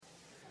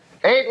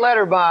8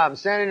 letter bombs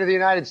sent into the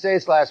United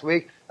States last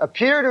week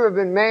appear to have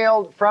been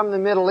mailed from the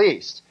Middle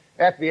East.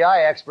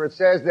 FBI expert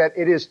says that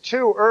it is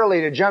too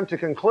early to jump to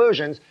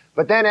conclusions,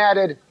 but then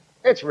added,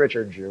 it's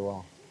Richard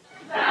Jewell.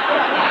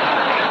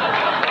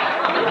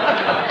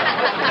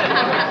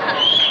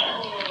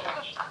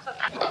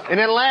 In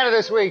Atlanta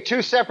this week,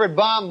 2 separate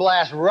bomb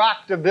blasts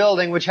rocked a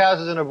building which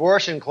houses an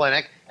abortion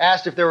clinic.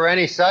 Asked if there were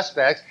any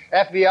suspects,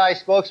 FBI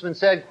spokesman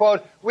said,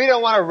 quote, we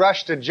don't want to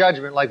rush to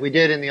judgment like we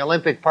did in the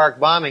Olympic Park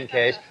bombing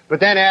case, but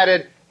then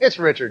added, it's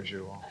Richard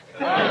Jewell.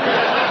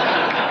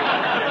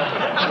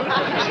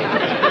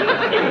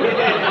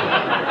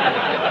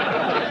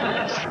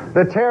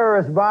 The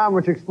terrorist bomb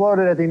which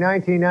exploded at the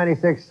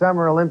 1996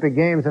 Summer Olympic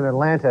Games in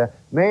Atlanta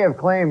may have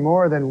claimed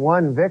more than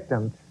one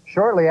victim.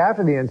 Shortly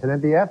after the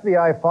incident, the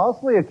FBI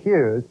falsely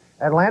accused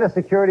Atlanta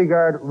security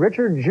guard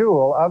Richard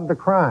Jewell of the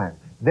crime,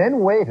 then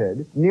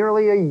waited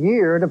nearly a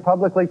year to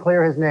publicly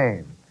clear his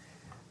name.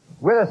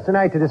 With us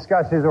tonight to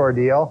discuss his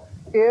ordeal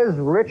is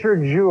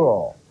Richard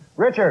Jewell.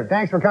 Richard,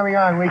 thanks for coming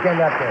on Weekend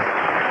Update.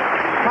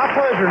 My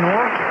pleasure,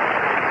 Norm.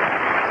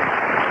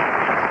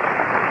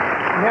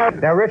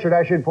 Now, Richard,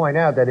 I should point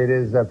out that it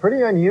is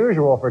pretty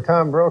unusual for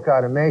Tom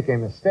Brokaw to make a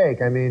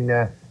mistake. I mean,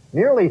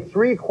 nearly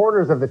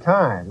 3/4 of the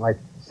time, like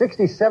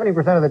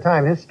 60-70% of the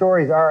time, his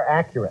stories are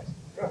accurate.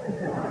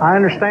 I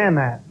understand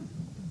that.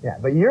 Yeah,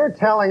 but you're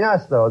telling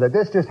us, though, that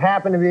this just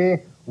happened to be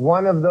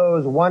one of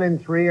those 1 in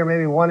 3 or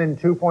maybe 1 in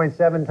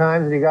 2.7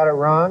 times that he got it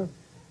wrong?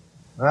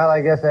 Well,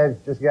 I guess I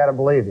just got to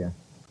believe you.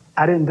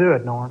 I didn't do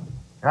it, Norm.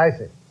 I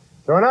see.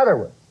 So in other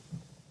words,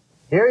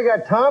 here you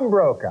got Tom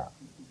Brokaw.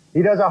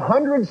 He does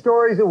 100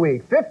 stories a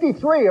week,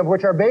 53 of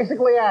which are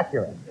basically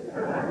accurate.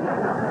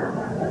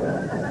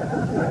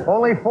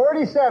 Only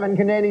 47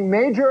 containing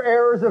major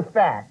errors of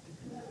fact.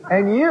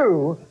 And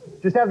you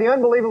just have the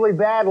unbelievably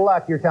bad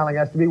luck, you're telling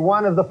us, to be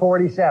one of the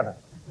 47.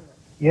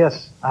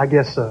 Yes, I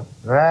guess so.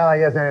 Well, I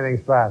guess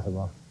anything's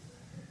possible.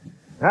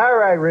 All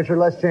right, Richard,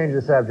 let's change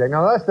the subject.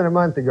 Now, less than a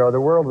month ago, the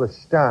world was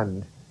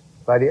stunned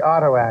by the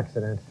auto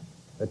accident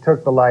that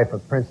took the life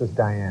of Princess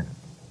Diana.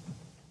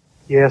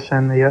 Yes,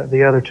 and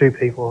the other 2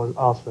 people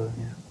also,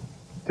 yeah.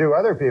 2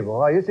 other people?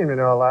 Well, you seem to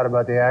know a lot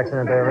about the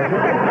accident there, Richard.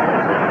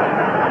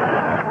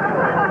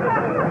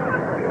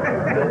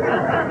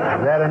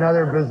 Is that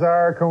another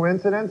bizarre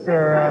coincidence,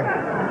 or...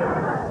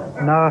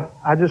 No,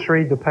 I just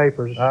read the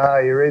papers. Oh,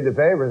 you read the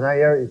papers.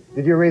 Now,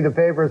 did you read the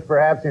papers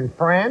perhaps in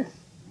France?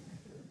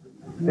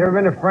 You ever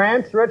been to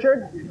France,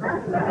 Richard? No,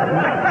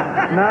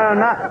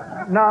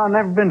 I've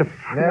never been to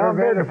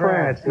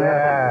France.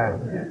 Yeah.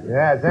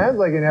 Yeah, it sounds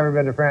like you've never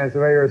been to France, the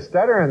way you're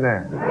stuttering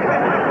there.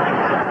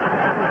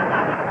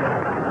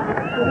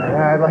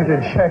 Yeah, I'd like to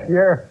check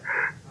your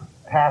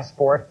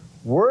passport.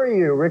 Were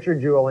you, Richard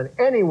Jewell, in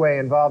any way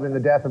involved in the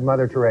death of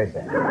Mother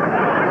Teresa?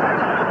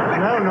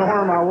 No,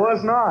 Norm, I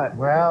was not.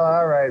 Well,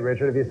 all right,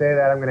 Richard, if you say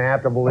that, I'm going to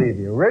have to believe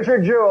you.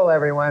 Richard Jewell,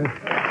 everyone.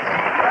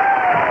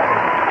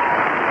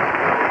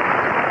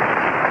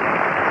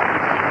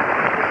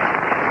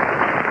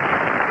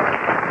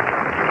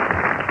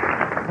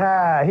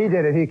 He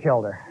did it. He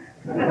killed her.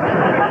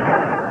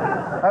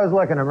 I was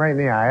looking him right in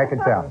the eye. I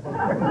could tell.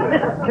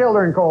 Killed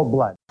her in cold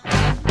blood.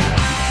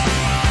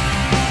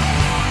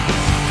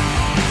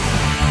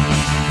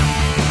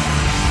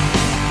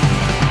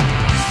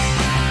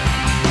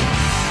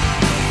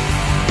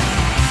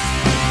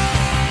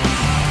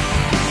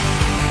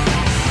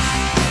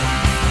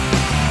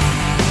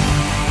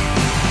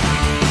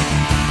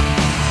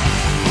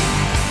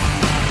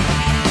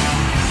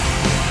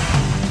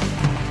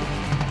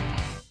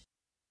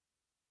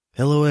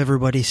 Hello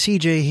everybody,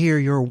 CJ here,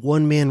 your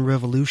one-man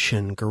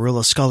revolution,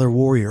 guerrilla scholar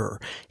warrior,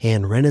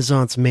 and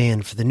renaissance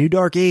man for the new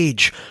dark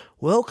age,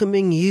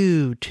 welcoming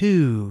you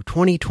to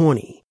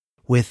 2020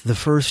 with the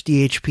first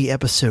DHP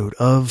episode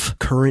of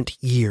Current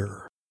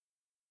Year.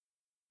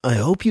 I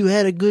hope you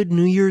had a good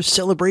New Year's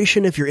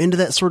celebration if you're into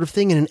that sort of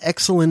thing, and an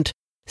excellent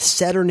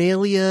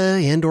Saturnalia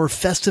and or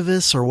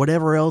Festivus or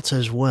whatever else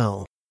as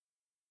well.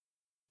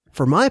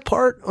 For my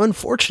part,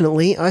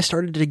 unfortunately, I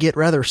started to get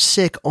rather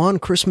sick on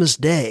Christmas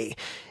Day,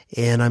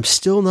 and I'm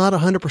still not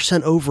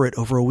 100% over it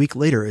over a week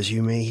later, as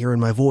you may hear in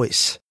my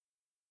voice.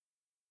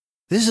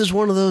 This is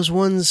one of those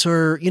ones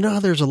where, you know how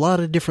there's a lot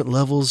of different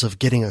levels of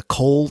getting a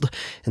cold,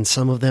 and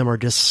some of them are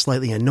just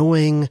slightly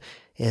annoying,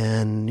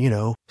 and, you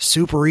know,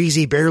 super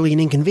easy, barely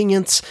an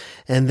inconvenience,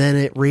 and then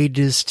it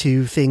rages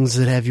to things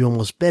that have you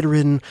almost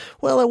bedridden.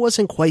 Well, I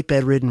wasn't quite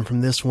bedridden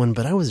from this one,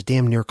 but I was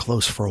damn near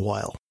close for a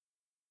while.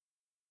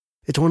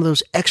 It's one of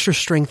those extra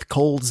strength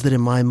colds that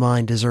in my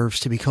mind deserves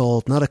to be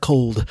called not a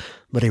cold,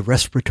 but a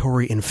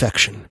respiratory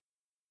infection.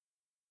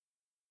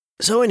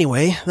 So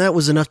anyway, that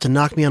was enough to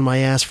knock me on my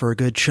ass for a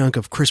good chunk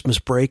of Christmas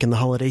break and the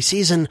holiday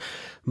season,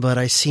 but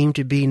I seem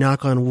to be,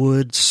 knock on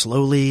wood,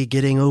 slowly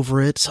getting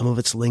over it. Some of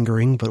it's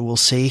lingering, but we'll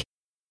see.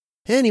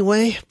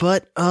 Anyway,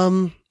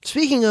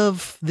 speaking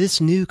of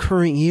this new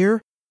current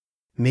year,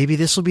 maybe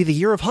this will be the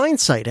year of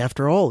hindsight.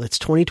 After all, it's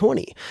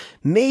 2020.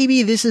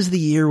 Maybe this is the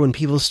year when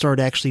people start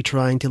actually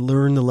trying to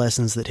learn the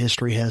lessons that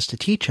history has to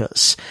teach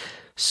us.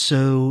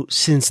 So,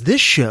 since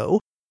this show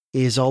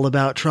is all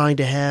about trying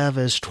to have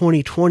as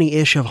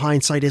 2020-ish of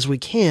hindsight as we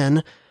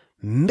can,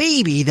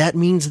 maybe that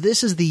means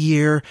this is the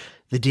year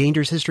the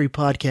Dangerous History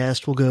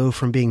podcast will go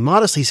from being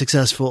modestly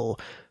successful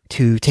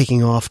to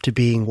taking off to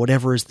being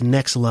whatever is the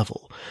next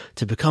level,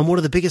 to become one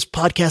of the biggest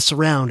podcasts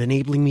around,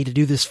 enabling me to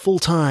do this full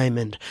time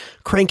and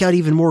crank out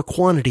even more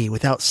quantity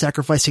without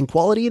sacrificing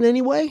quality in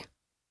any way?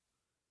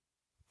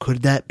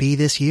 Could that be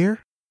this year?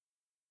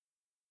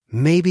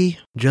 Maybe,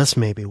 just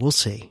maybe, we'll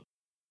see.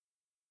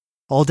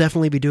 I'll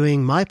definitely be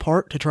doing my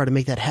part to try to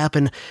make that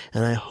happen,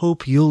 and I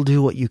hope you'll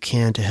do what you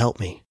can to help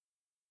me.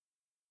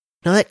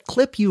 Now, that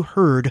clip you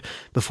heard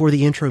before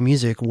the intro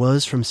music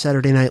was from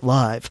Saturday Night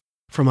Live,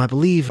 from, I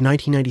believe,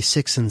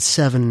 1996 and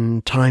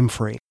 7 time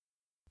frame.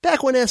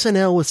 Back when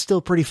SNL was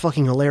still pretty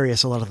fucking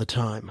hilarious a lot of the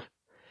time.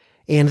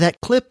 And that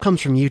clip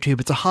comes from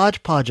YouTube. It's a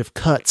hodgepodge of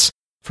cuts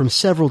from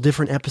several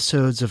different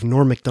episodes of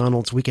Norm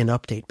Macdonald's Weekend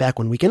Update, back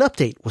when Weekend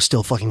Update was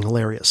still fucking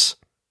hilarious.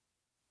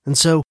 And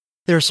so,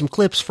 there are some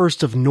clips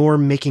first of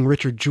Norm making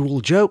Richard Jewell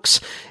jokes,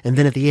 and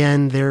then at the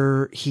end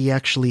there he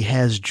actually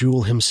has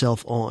Jewell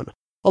himself on.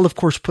 I'll of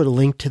course put a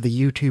link to the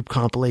YouTube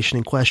compilation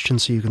in question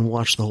so you can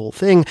watch the whole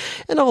thing,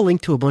 and I'll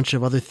link to a bunch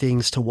of other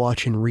things to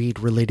watch and read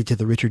related to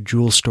the Richard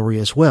Jewell story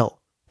as well,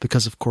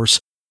 because of course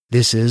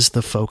this is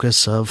the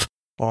focus of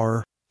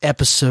our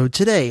episode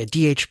today, a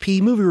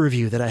DHP movie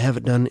review that I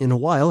haven't done in a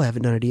while. I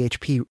haven't done a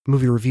DHP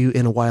movie review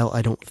in a while,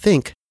 I don't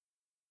think.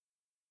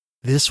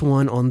 This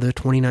one on the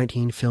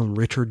 2019 film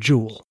Richard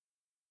Jewell.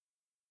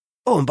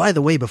 Oh, and by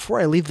the way, before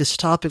I leave this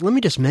topic, let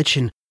me just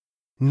mention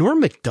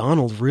Norm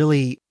Macdonald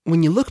really,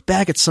 when you look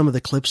back at some of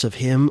the clips of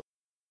him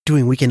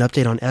doing Weekend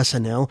Update on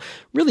SNL,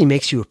 really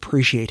makes you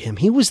appreciate him.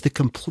 He was the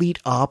complete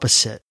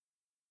opposite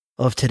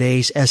of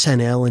today's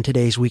SNL and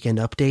today's Weekend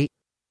Update.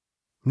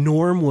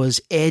 Norm was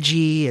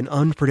edgy and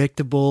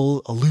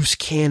unpredictable, a loose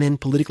cannon,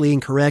 politically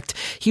incorrect.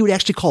 He would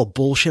actually call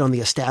bullshit on the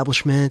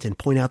establishment and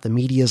point out the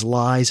media's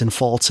lies and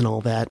faults and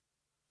all that.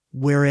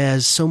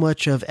 Whereas so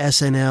much of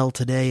SNL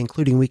today,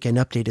 including Weekend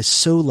Update, is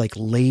so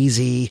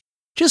lazy,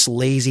 just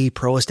lazy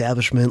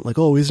pro-establishment,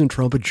 oh, isn't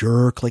Trump a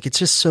jerk? It's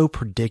just so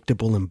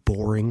predictable and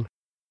boring.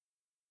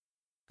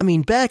 I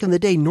mean, back in the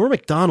day, Norm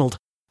Macdonald,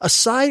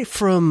 aside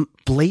from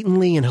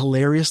blatantly and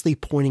hilariously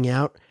pointing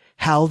out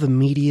how the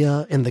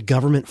media and the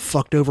government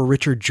fucked over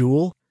Richard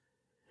Jewell,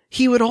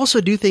 he would also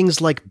do things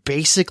like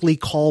basically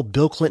call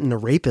Bill Clinton a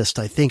rapist,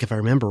 I think, if I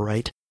remember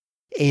right.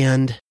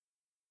 And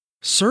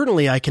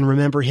certainly I can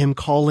remember him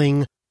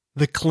calling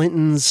the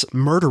Clintons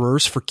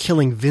murderers for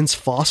killing Vince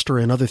Foster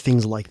and other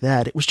things like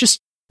that. It was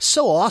just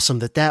so awesome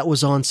that that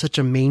was on such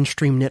a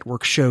mainstream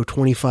network show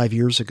 25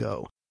 years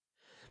ago.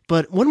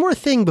 But one more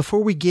thing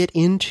before we get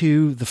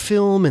into the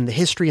film and the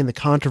history and the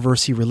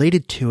controversy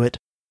related to it,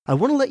 I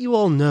want to let you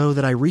all know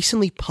that I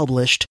recently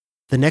published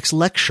the next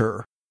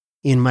lecture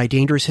in my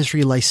Dangerous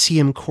History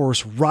Lyceum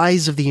course,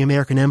 Rise of the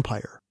American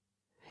Empire.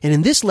 And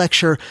in this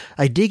lecture,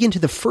 I dig into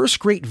the first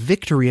great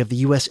victory of the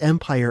U.S.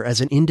 Empire as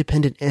an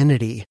independent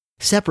entity,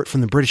 separate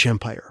from the British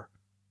Empire.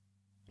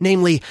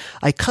 Namely,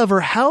 I cover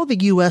how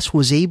the U.S.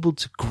 was able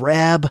to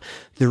grab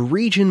the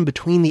region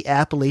between the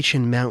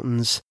Appalachian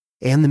Mountains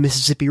and the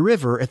Mississippi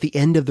River at the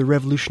end of the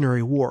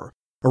Revolutionary War,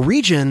 a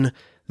region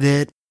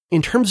that,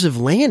 in terms of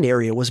land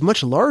area, was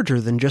much larger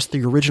than just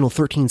the original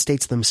 13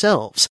 states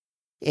themselves.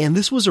 And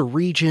this was a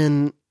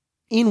region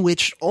in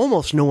which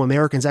almost no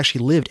Americans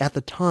actually lived at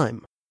the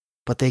time,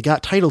 but they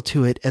got title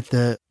to it at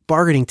the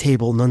bargaining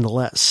table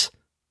nonetheless.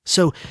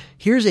 So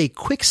here's a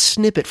quick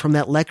snippet from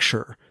that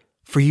lecture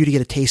for you to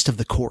get a taste of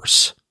the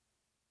course.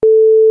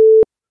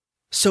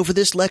 So for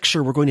this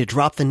lecture, we're going to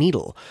drop the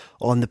needle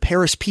on the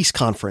Paris Peace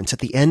Conference at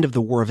the end of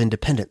the War of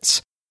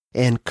Independence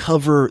and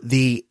cover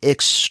the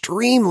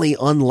extremely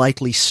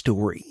unlikely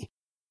story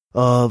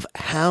of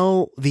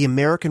how the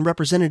American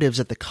representatives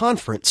at the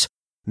conference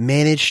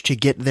managed to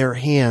get their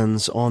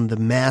hands on the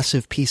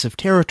massive piece of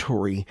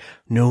territory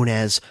known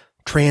as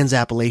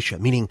Trans-Appalachia,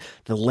 meaning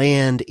the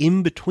land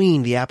in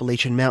between the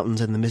Appalachian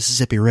Mountains and the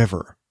Mississippi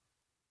River.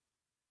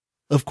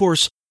 Of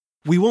course,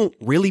 we won't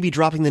really be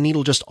dropping the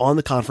needle just on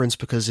the conference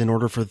because in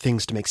order for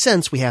things to make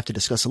sense, we have to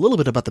discuss a little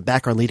bit about the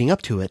background leading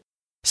up to it,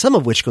 some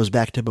of which goes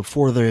back to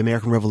before the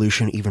American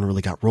Revolution even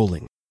really got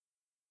rolling.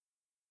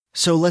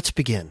 So let's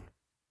begin.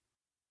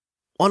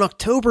 On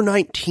October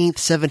 19th,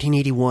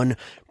 1781,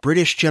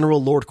 British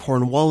General Lord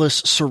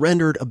Cornwallis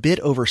surrendered a bit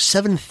over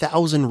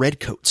 7,000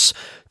 redcoats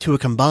to a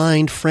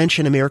combined French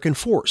and American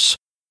force,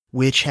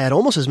 which had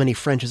almost as many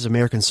French as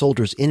American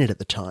soldiers in it at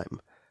the time,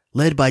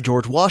 led by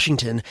George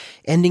Washington,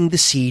 ending the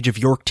siege of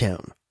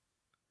Yorktown.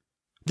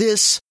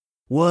 This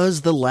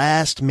was the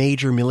last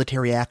major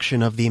military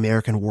action of the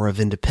American War of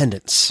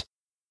Independence.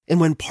 And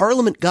when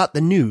Parliament got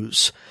the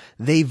news,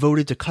 they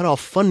voted to cut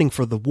off funding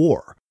for the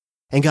war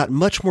and got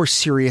much more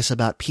serious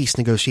about peace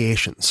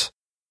negotiations.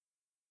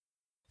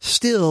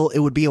 Still, it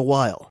would be a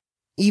while,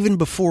 even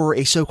before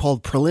a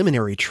so-called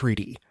preliminary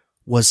treaty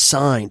was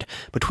signed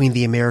between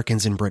the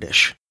Americans and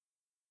British.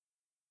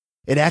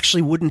 It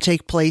actually wouldn't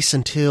take place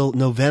until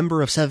November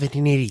of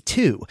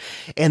 1782,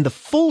 and the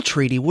full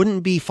treaty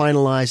wouldn't be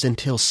finalized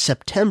until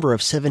September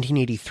of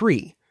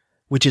 1783,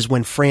 which is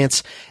when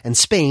France and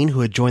Spain,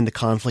 who had joined the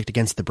conflict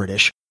against the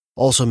British,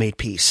 also made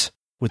peace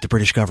with the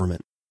British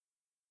government.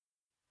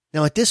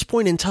 Now, at this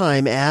point in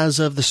time, as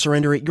of the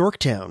surrender at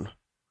Yorktown,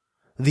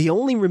 the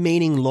only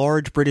remaining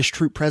large British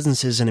troop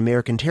presences in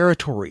American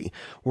territory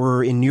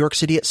were in New York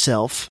City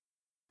itself,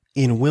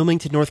 in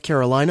Wilmington, North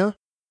Carolina,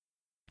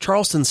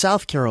 Charleston,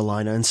 South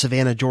Carolina, and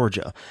Savannah,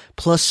 Georgia,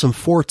 plus some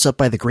forts up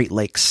by the Great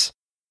Lakes.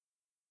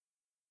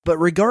 But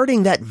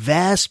regarding that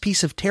vast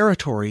piece of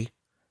territory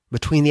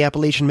between the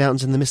Appalachian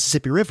Mountains and the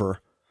Mississippi River,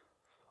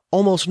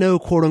 almost no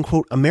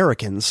quote-unquote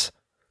Americans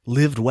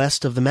lived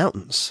west of the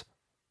mountains.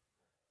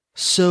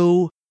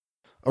 So,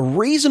 a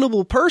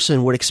reasonable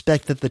person would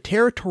expect that the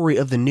territory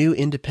of the new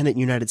independent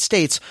United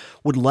States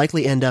would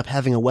likely end up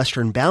having a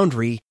western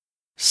boundary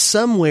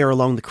somewhere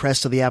along the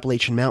crest of the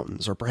Appalachian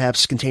Mountains, or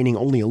perhaps containing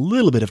only a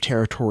little bit of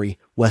territory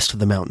west of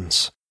the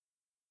mountains.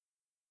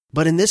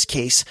 But in this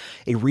case,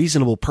 a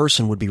reasonable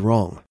person would be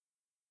wrong.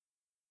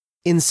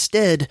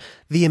 Instead,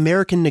 the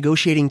American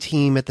negotiating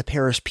team at the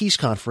Paris Peace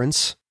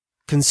Conference,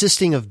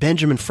 consisting of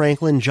Benjamin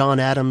Franklin, John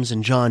Adams,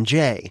 and John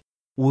Jay,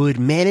 would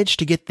manage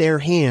to get their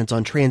hands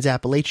on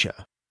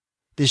Trans-Appalachia,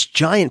 this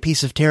giant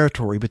piece of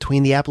territory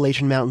between the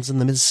Appalachian Mountains and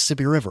the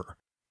Mississippi River.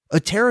 A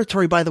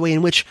territory, by the way,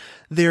 in which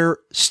there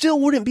still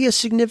wouldn't be a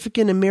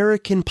significant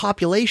American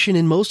population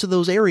in most of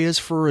those areas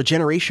for a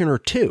generation or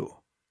two.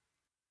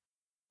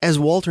 As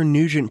Walter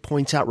Nugent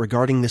points out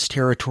regarding this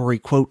territory,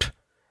 quote,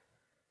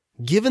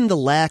 "Given the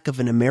lack of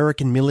an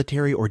American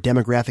military or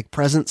demographic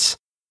presence,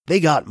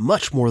 they got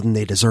much more than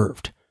they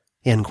deserved."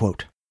 End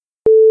quote.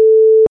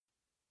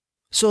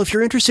 So if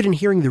you're interested in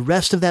hearing the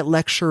rest of that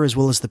lecture as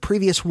well as the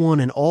previous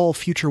one and all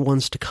future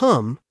ones to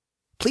come,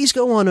 please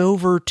go on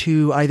over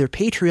to either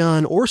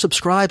Patreon or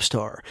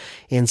Subscribestar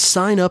and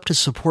sign up to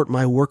support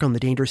my work on the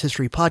Dangerous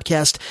History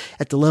podcast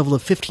at the level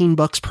of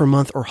 $15 per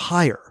month or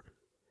higher.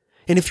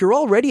 And if you're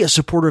already a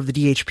supporter of the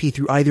DHP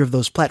through either of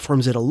those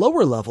platforms at a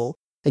lower level,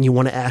 and you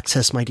want to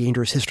access my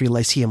Dangerous History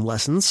Lyceum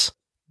lessons,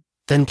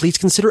 then please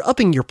consider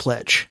upping your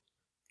pledge.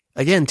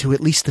 Again, to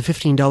at least the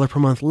 $15 per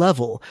month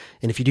level.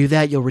 And if you do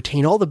that, you'll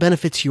retain all the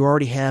benefits you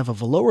already have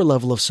of a lower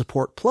level of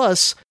support,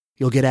 plus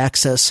you'll get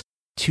access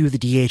to the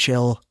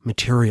DHL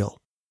material.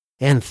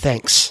 And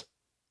thanks.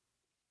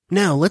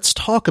 Now, let's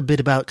talk a bit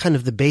about kind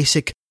of the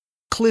basic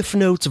Cliff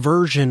Notes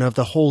version of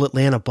the whole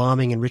Atlanta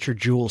bombing and Richard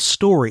Jewell's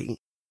story.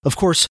 Of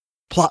course,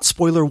 plot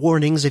spoiler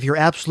warnings if you're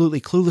absolutely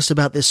clueless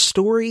about this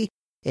story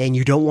and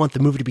you don't want the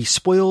movie to be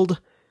spoiled,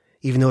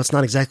 even though it's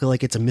not exactly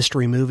like it's a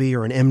mystery movie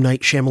or an M.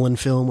 Night Shyamalan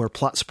film where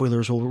plot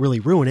spoilers will really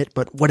ruin it,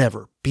 but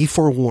whatever, be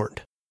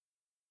forewarned.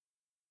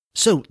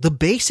 So, the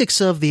basics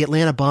of the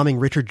Atlanta bombing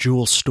Richard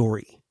Jewell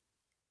story.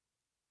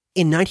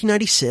 In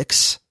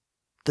 1996,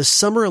 the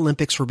Summer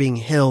Olympics were being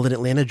held in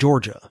Atlanta,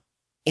 Georgia,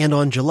 and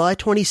on July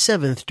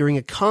 27th, during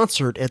a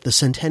concert at the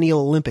Centennial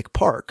Olympic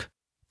Park,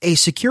 a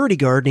security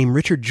guard named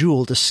Richard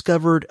Jewell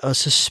discovered a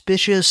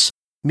suspicious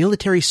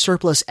military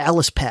surplus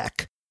Alice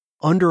pack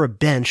under a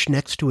bench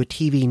next to a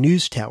TV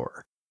news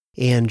tower,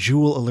 and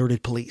Jewell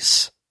alerted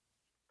police.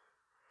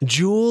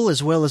 Jewell,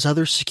 as well as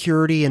other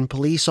security and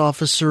police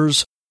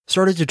officers,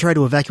 started to try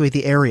to evacuate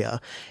the area,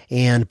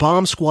 and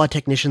bomb squad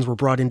technicians were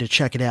brought in to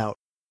check it out.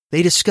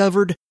 They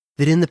discovered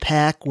that in the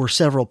pack were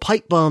several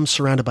pipe bombs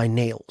surrounded by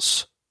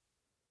nails.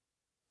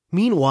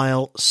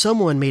 Meanwhile,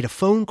 someone made a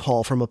phone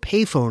call from a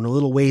payphone a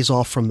little ways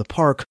off from the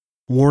park,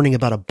 warning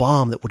about a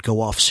bomb that would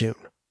go off soon.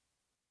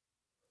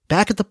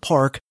 Back at the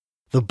park,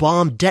 the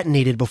bomb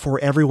detonated before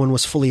everyone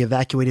was fully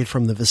evacuated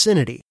from the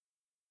vicinity.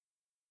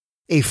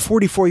 A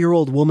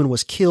 44-year-old woman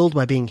was killed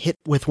by being hit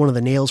with one of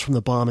the nails from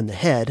the bomb in the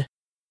head,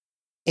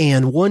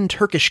 and one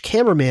Turkish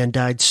cameraman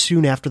died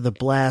soon after the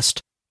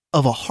blast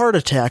of a heart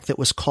attack that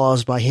was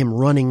caused by him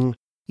running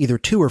either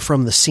to or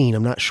from the scene.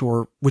 I'm not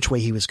sure which way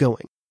he was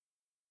going.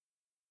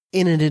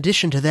 And in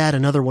addition to that,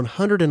 another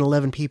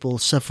 111 people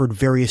suffered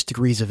various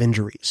degrees of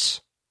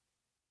injuries.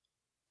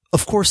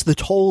 Of course, the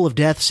toll of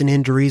deaths and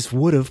injuries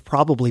would have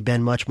probably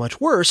been much, much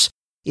worse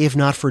if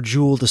not for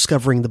Jewell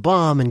discovering the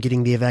bomb and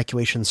getting the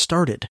evacuation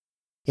started.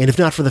 And if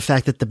not for the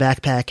fact that the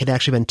backpack had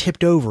actually been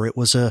tipped over, it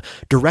was a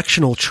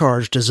directional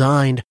charge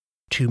designed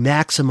to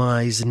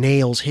maximize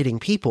nails hitting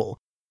people.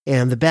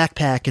 And the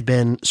backpack had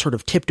been sort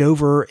of tipped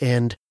over,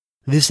 and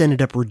this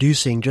ended up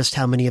reducing just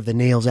how many of the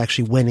nails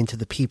actually went into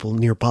the people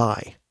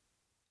nearby.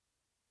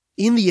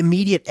 In the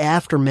immediate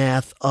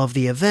aftermath of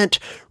the event,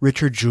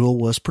 Richard Jewell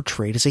was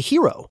portrayed as a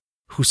hero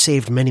who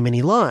saved many,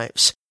 many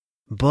lives.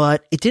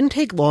 But it didn't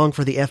take long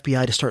for the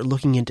FBI to start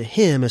looking into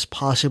him as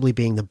possibly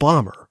being the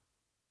bomber.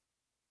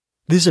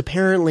 This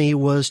apparently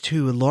was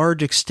to a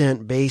large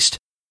extent based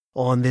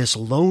on this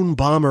lone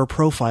bomber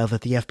profile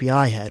that the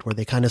FBI had, where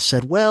they kind of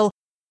said, well,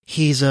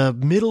 he's a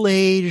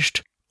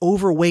middle-aged,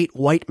 overweight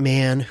white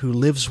man who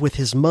lives with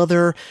his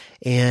mother,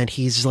 and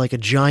he's like a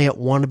giant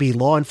wannabe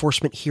law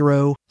enforcement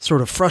hero,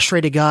 sort of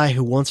frustrated guy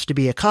who wants to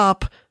be a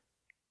cop,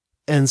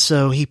 And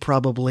so he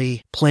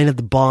probably planted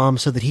the bomb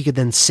so that he could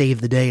then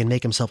save the day and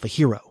make himself a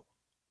hero.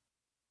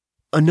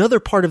 Another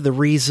part of the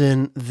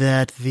reason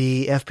that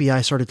the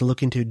FBI started to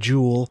look into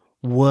Jewell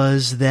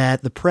was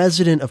that the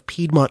president of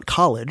Piedmont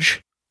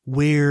College,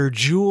 where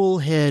Jewell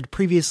had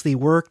previously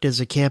worked as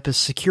a campus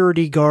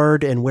security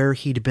guard and where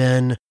he'd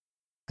been,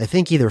 I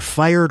think, either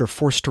fired or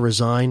forced to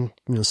resign,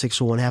 6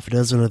 to 1, half a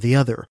dozen or the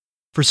other,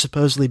 for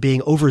supposedly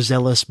being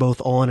overzealous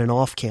both on and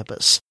off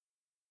campus.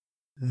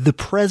 The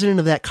president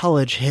of that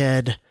college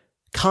had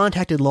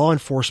contacted law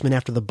enforcement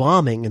after the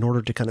bombing in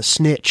order to kind of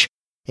snitch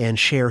and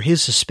share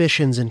his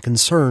suspicions and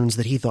concerns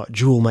that he thought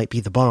Jewell might be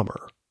the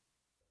bomber.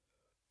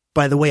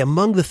 By the way,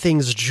 among the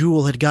things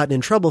Jewell had gotten in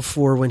trouble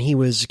for when he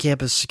was a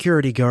campus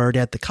security guard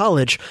at the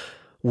college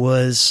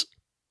was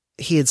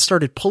he had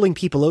started pulling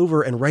people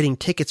over and writing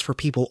tickets for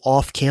people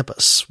off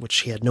campus, which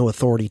he had no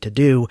authority to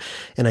do.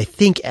 And I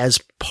think as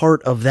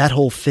part of that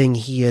whole thing,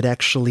 he had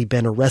actually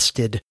been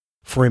arrested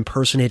for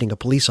impersonating a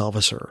police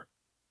officer.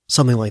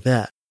 Something like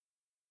that.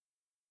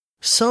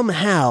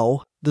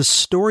 Somehow, the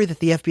story that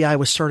the FBI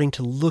was starting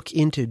to look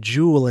into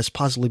Jewell as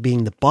possibly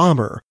being the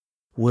bomber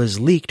was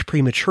leaked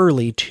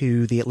prematurely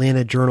to the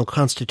Atlanta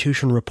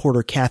Journal-Constitution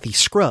reporter Kathy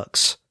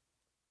Scruggs,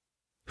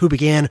 who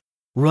began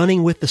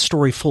running with the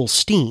story full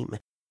steam,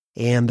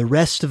 and the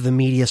rest of the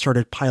media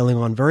started piling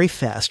on very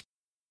fast.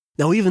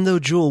 Now, even though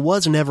Jewell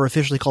was never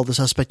officially called a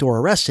suspect or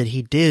arrested,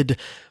 he did,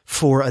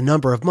 for a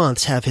number of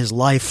months, have his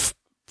life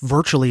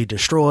virtually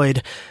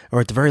destroyed, or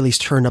at the very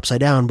least turned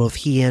upside down, both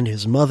he and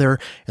his mother,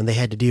 and they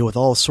had to deal with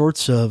all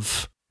sorts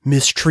of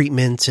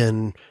mistreatment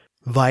and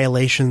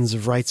violations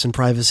of rights and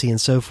privacy and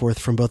so forth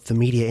from both the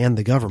media and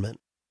the government.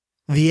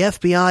 The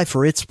FBI,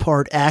 for its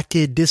part,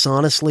 acted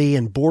dishonestly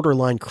and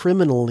borderline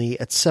criminally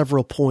at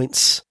several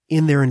points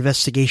in their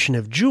investigation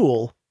of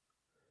Jewell.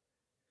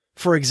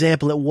 For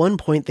example, at one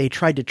point they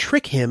tried to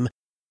trick him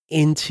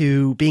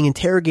into being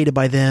interrogated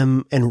by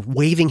them and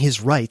waiving his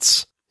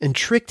rights, and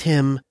tricked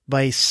him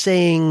by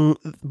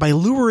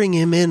luring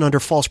him in under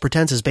false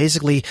pretenses,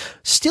 basically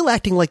still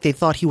acting like they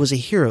thought he was a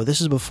hero.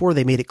 This is before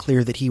they made it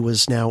clear that he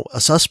was now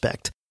a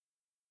suspect.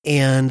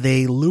 And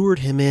they lured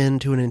him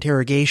into an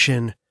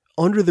interrogation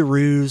under the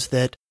ruse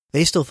that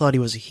they still thought he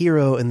was a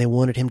hero and they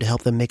wanted him to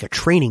help them make a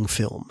training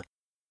film.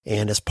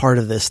 And as part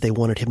of this, they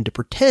wanted him to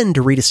pretend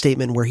to read a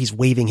statement where he's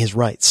waiving his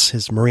rights,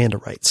 his Miranda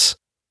rights.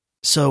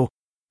 So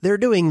they're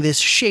doing this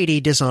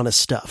shady,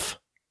 dishonest stuff.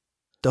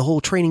 The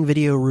whole training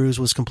video ruse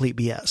was complete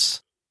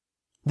BS.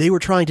 They were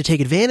trying to take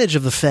advantage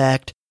of the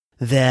fact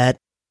that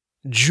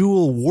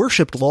Jewell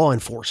worshipped law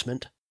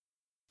enforcement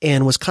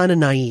and was kind of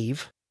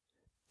naive,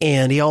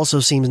 and he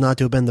also seems not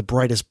to have been the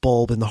brightest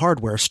bulb in the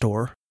hardware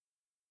store.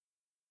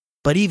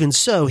 But even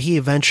so, he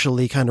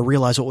eventually kind of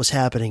realized what was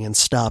happening and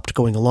stopped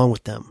going along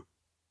with them.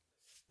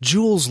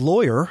 Jewell's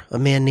lawyer, a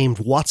man named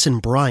Watson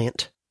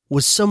Bryant,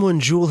 was someone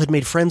Jewell had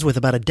made friends with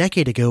about a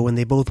decade ago when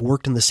they both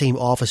worked in the same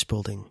office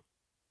building.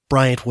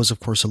 Bryant was, of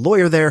course, a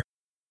lawyer there,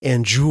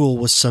 and Jewell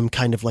was some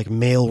kind of like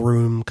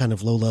mailroom, kind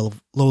of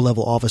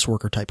low-level office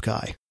worker type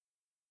guy.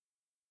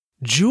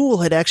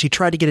 Jewell had actually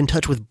tried to get in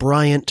touch with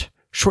Bryant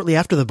shortly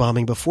after the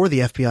bombing, before the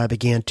FBI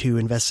began to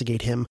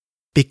investigate him,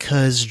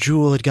 because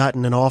Jewell had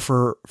gotten an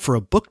offer for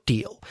a book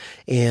deal,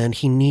 and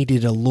he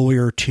needed a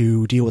lawyer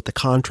to deal with the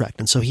contract.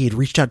 And so he had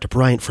reached out to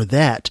Bryant for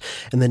that,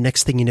 and the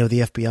next thing you know,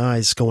 the FBI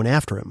is going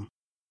after him.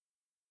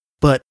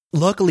 But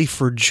luckily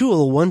for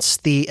Jewell, once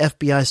the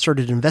FBI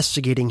started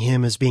investigating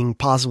him as being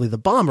possibly the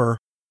bomber,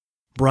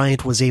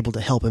 Bryant was able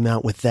to help him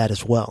out with that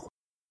as well.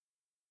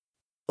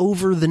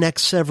 Over the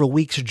next several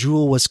weeks,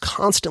 Jewell was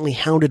constantly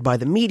hounded by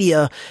the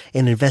media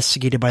and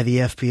investigated by the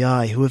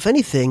FBI, who, if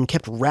anything,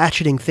 kept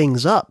ratcheting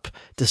things up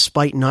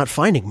despite not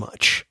finding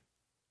much.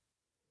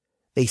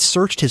 They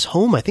searched his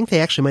home. I think they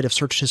actually might have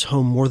searched his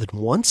home more than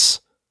once,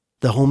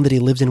 the home that he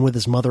lived in with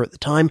his mother at the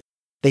time.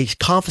 They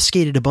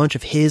confiscated a bunch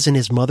of his and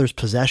his mother's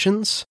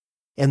possessions,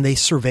 and they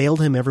surveilled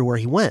him everywhere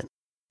he went.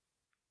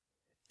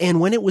 And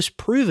when it was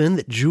proven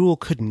that Jewell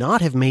could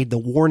not have made the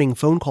warning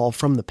phone call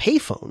from the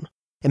payphone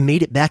and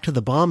made it back to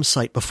the bomb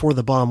site before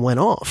the bomb went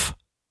off,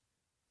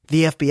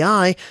 the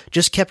FBI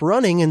just kept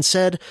running and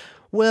said,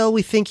 well,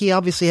 we think he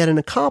obviously had an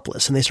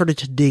accomplice, and they started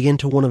to dig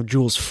into one of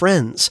Jewell's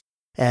friends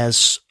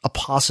as a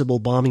possible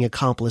bombing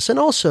accomplice, and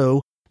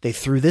also they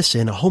threw this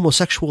in, a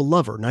homosexual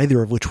lover,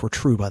 neither of which were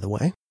true, by the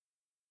way.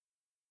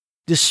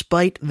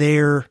 Despite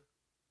their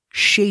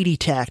shady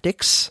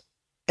tactics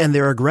and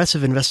their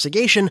aggressive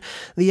investigation,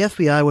 the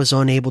FBI was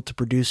unable to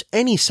produce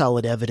any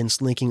solid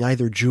evidence linking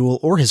either Jewell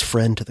or his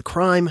friend to the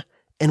crime,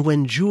 and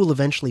when Jewell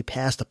eventually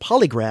passed a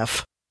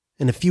polygraph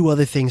and a few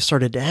other things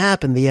started to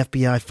happen, the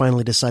FBI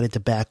finally decided to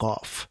back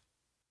off.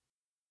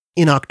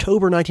 In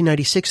October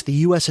 1996, the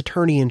U.S.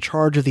 attorney in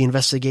charge of the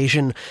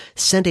investigation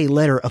sent a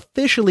letter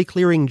officially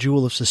clearing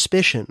Jewell of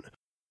suspicion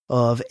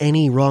of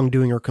any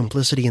wrongdoing or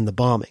complicity in the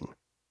bombing.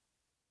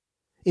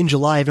 In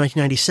July of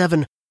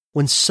 1997,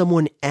 when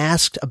someone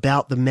asked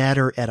about the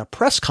matter at a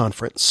press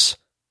conference,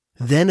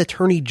 then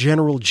Attorney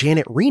General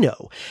Janet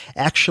Reno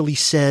actually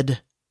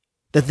said,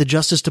 that the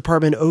Justice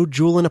Department owed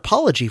Jewell an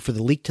apology for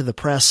the leak to the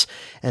press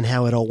and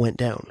how it all went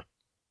down.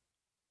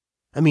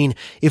 I mean,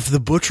 if the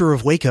butcher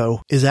of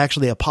Waco is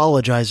actually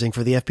apologizing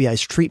for the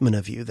FBI's treatment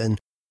of you, then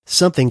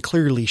something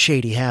clearly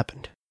shady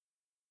happened.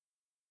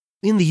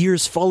 In the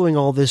years following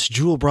all this,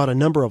 Jewell brought a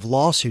number of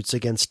lawsuits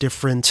against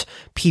different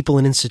people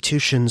and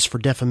institutions for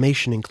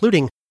defamation,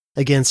 including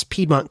against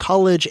Piedmont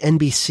College,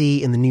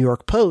 NBC, and the New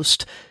York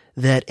Post,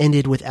 that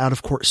ended with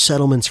out-of-court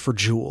settlements for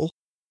Jewell,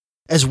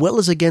 as well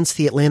as against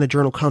the Atlanta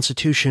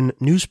Journal-Constitution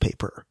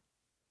newspaper.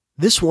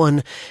 This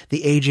one,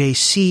 the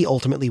AJC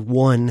ultimately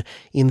won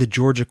in the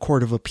Georgia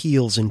Court of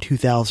Appeals in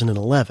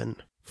 2011,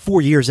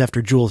 4 years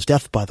after Jewell's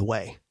death, by the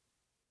way.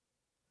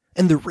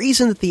 And the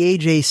reason that the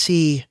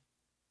AJC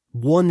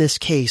won this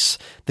case,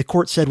 the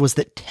court said, was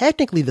that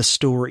technically the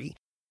story,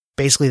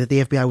 basically that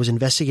the FBI was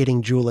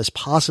investigating Jewell as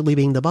possibly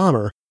being the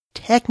bomber,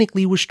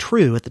 technically was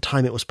true at the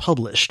time it was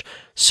published,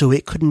 so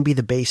it couldn't be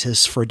the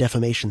basis for a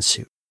defamation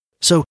suit.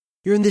 So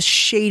you're in this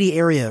shady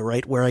area,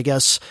 right, where I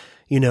guess,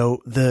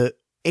 the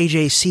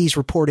AJC's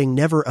reporting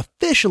never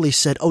officially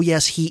said, oh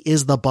yes, he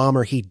is the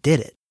bomber, he did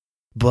it.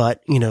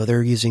 But,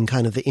 they're using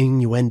kind of the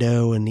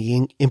innuendo and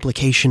the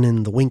implication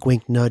and the wink,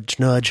 wink, nudge,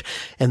 nudge,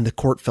 and the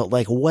court felt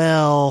like,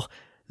 well,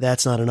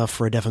 that's not enough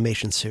for a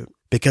defamation suit.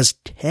 Because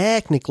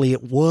technically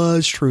it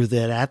was true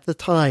that at the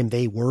time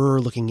they were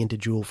looking into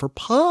Jewell for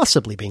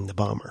possibly being the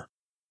bomber.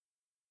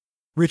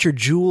 Richard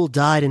Jewell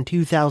died in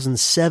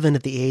 2007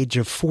 at the age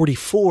of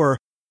 44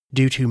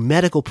 due to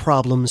medical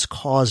problems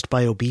caused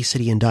by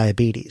obesity and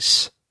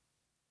diabetes.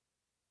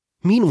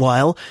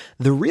 Meanwhile,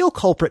 the real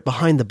culprit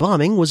behind the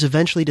bombing was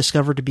eventually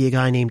discovered to be a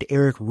guy named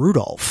Eric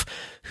Rudolph,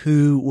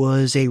 who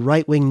was a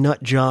right-wing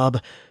nut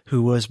job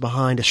who was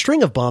behind a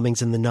string of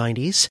bombings in the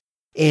 90s,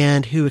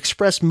 and who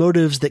expressed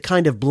motives that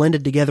kind of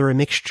blended together a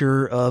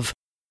mixture of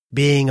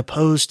being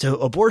opposed to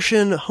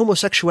abortion,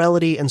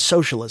 homosexuality, and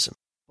socialism.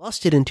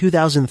 Busted in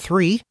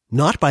 2003,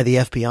 not by the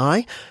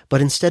FBI, but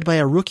instead by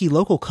a rookie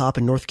local cop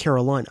in North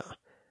Carolina.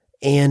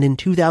 And in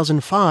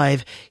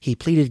 2005, he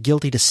pleaded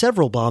guilty to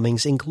several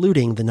bombings,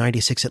 including the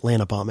 96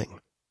 Atlanta bombing.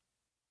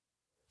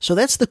 So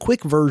that's the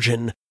quick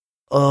version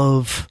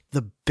of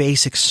the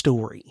basic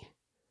story.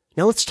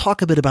 Now let's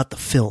talk a bit about the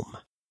film.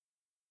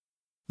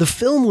 The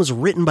film was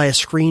written by a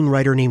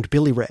screenwriter named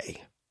Billy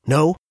Ray.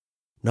 No,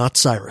 not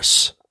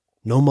Cyrus.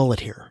 No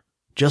mullet here.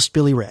 Just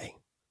Billy Ray.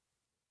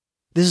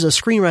 This is a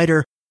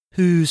screenwriter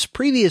whose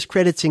previous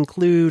credits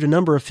include a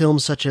number of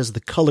films such as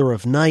The Color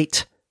of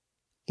Night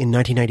in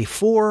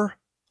 1994,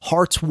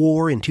 Heart's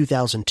War in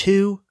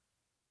 2002,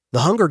 The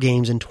Hunger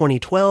Games in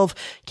 2012,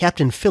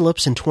 Captain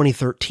Phillips in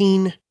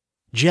 2013,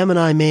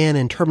 Gemini Man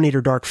and Terminator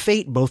Dark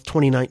Fate, both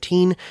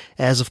 2019,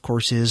 as of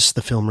course is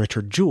the film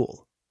Richard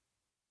Jewell.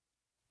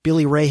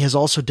 Billy Ray has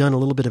also done a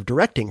little bit of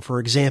directing. For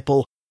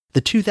example,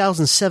 the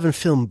 2007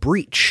 film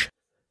Breach,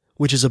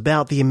 which is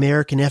about the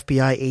American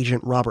FBI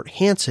agent Robert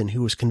Hansen,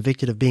 who was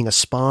convicted of being a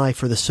spy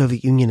for the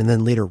Soviet Union and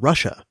then later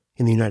Russia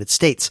in the United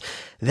States.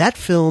 That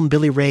film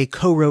Billy Ray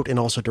co-wrote and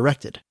also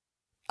directed.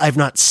 I've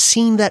not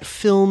seen that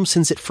film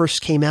since it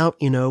first came out,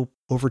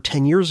 over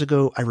 10 years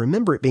ago. I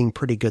remember it being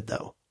pretty good,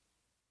 though.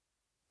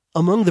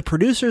 Among the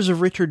producers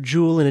of Richard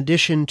Jewell, in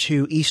addition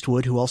to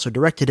Eastwood, who also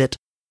directed it,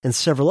 and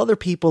several other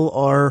people,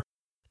 are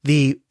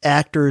the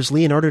actors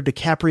Leonardo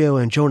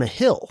DiCaprio and Jonah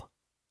Hill.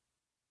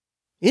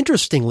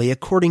 Interestingly,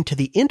 according to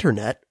the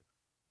internet,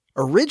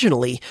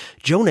 originally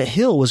Jonah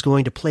Hill was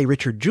going to play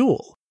Richard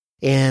Jewell,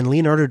 and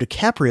Leonardo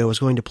DiCaprio was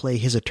going to play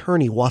his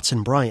attorney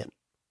Watson Bryant.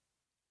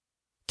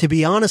 To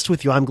be honest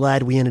with you, I'm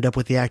glad we ended up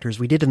with the actors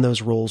we did in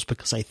those roles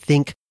because I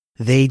think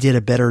they did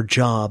a better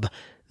job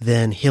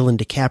than Hill and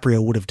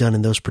DiCaprio would have done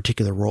in those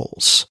particular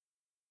roles.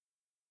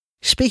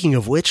 Speaking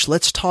of which,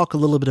 let's talk a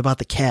little bit about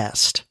the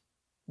cast,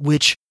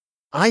 which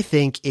I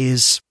think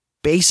is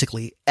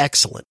basically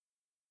excellent.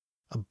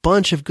 A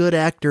bunch of good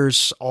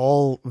actors,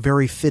 all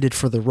very fitted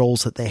for the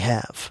roles that they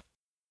have.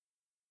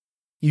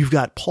 You've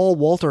got Paul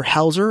Walter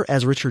Hauser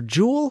as Richard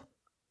Jewell.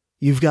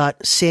 You've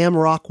got Sam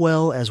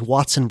Rockwell as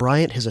Watson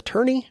Bryant, his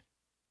attorney.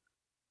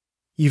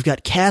 You've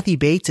got Kathy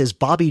Bates as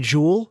Bobby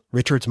Jewell,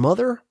 Richard's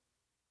mother.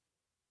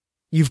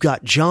 You've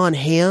got John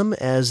Hamm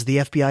as the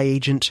FBI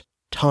agent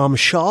Tom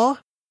Shaw,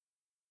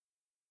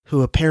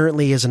 who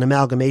apparently is an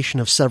amalgamation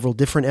of several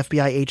different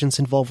FBI agents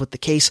involved with the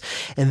case.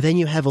 And then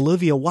you have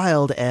Olivia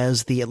Wilde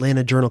as the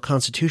Atlanta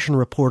Journal-Constitution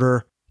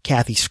reporter,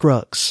 Kathy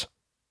Scruggs.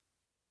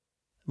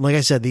 Like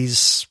I said,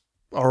 these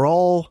are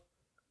all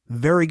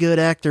very good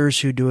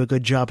actors who do a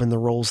good job in the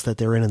roles that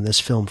they're in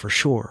this film for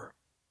sure.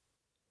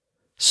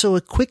 So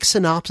a quick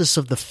synopsis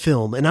of the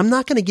film, and I'm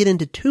not going to get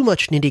into too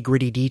much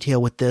nitty-gritty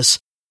detail with this,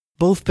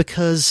 both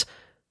because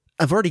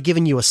I've already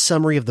given you a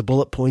summary of the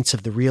bullet points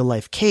of the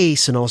real-life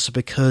case, and also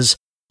because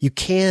you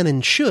can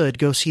and should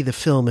go see the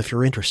film if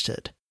you're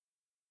interested.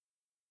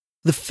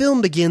 The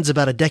film begins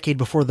about a decade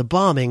before the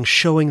bombing,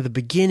 showing the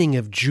beginning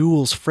of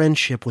Jewell's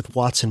friendship with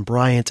Watson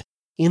Bryant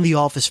in the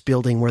office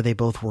building where they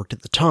both worked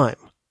at the time.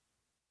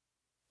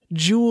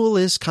 Jewell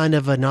is kind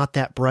of a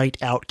not-that-bright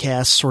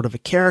outcast sort of a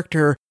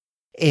character,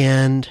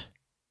 and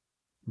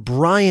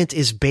Bryant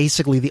is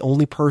basically the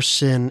only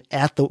person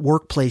at the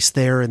workplace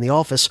there in the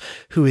office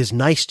who is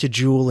nice to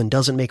Jewell and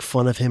doesn't make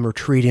fun of him or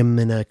treat him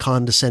in a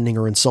condescending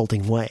or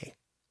insulting way.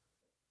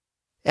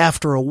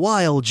 After a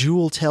while,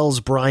 Jewell tells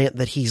Bryant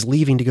that he's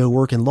leaving to go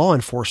work in law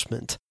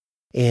enforcement,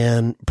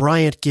 and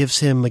Bryant gives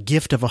him a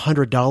gift of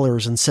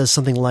 $100 and says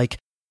something like,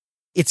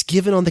 "It's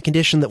given on the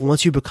condition that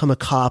once you become a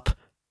cop,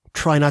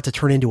 try not to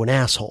turn into an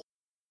asshole."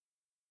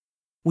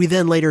 We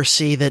then later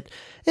see that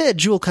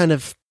Jewell kind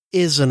of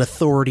is an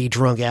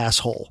authority-drunk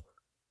asshole.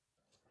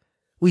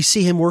 We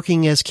see him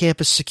working as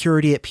campus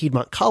security at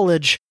Piedmont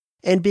College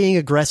and being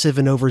aggressive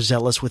and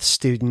overzealous with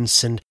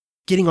students and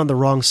getting on the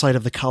wrong side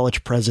of the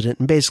college president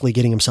and basically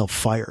getting himself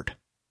fired.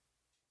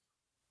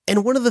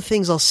 And one of the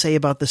things I'll say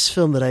about this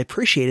film that I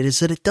appreciated is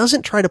that it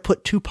doesn't try to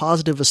put too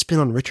positive a spin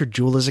on Richard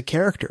Jewell as a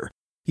character.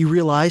 You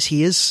realize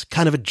he is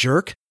kind of a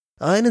jerk,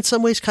 and in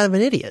some ways kind of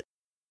an idiot.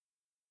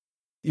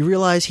 You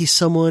realize he's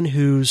someone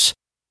who's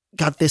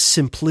got this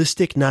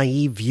simplistic,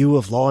 naive view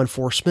of law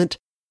enforcement,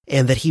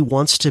 and that he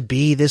wants to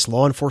be this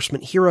law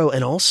enforcement hero,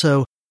 and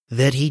also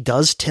that he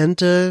does tend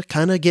to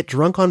kind of get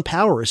drunk on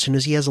power as soon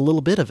as he has a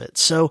little bit of it.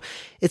 So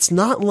it's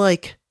not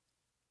like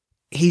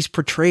he's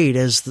portrayed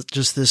as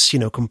just this,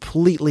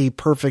 completely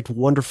perfect,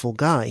 wonderful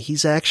guy.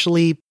 He's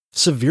actually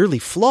severely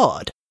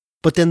flawed.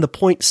 But then the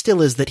point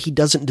still is that he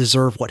doesn't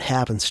deserve what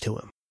happens to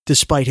him,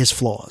 despite his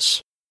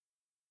flaws.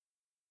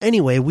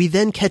 Anyway, we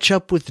then catch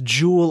up with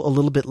Jewell a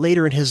little bit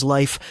later in his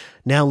life,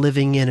 now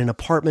living in an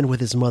apartment with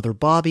his mother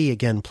Bobby,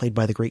 again played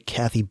by the great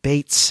Kathy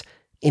Bates,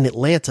 in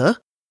Atlanta,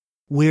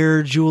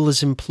 where Jewell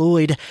is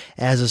employed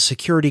as a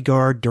security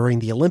guard during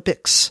the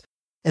Olympics.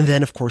 And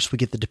then, of course, we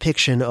get the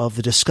depiction of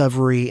the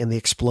discovery and the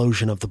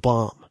explosion of the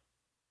bomb.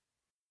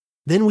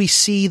 Then we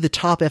see the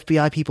top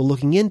FBI people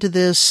looking into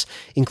this,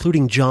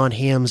 including John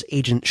Hamm's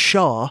Agent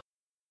Shaw,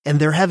 and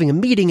they're having a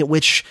meeting at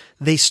which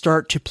they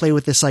start to play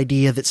with this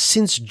idea that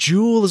since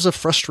Jewell is a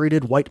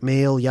frustrated white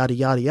male, yada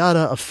yada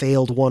yada, a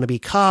failed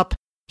wannabe cop,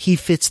 he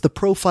fits the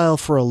profile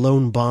for a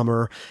lone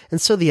bomber,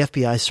 and so the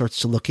FBI starts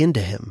to look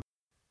into him.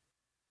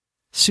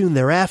 Soon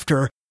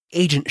thereafter,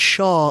 Agent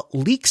Shaw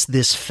leaks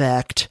this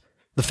fact,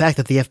 the fact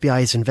that the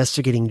FBI is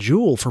investigating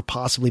Jewell for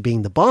possibly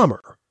being the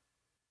bomber,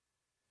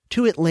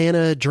 to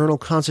Atlanta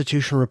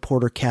Journal-Constitution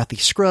reporter Kathy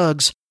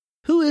Scruggs,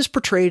 who is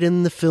portrayed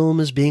in the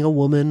film as being a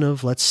woman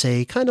of, let's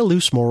say, kind of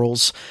loose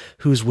morals,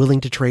 who's willing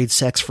to trade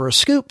sex for a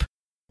scoop,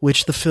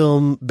 which the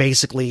film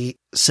basically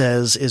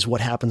says is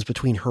what happens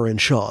between her and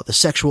Shaw. The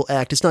sexual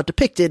act is not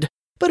depicted,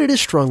 but it is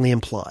strongly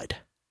implied.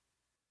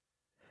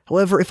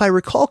 However, if I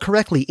recall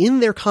correctly, in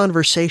their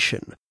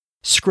conversation,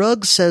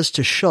 Scruggs says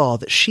to Shaw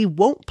that she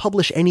won't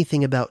publish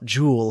anything about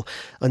Jewell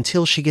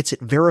until she gets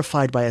it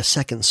verified by a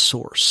second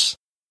source.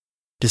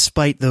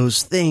 Despite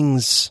those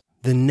things,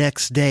 the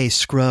next day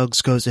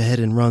Scruggs goes ahead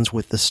and runs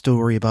with the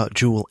story about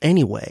Jewell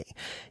anyway,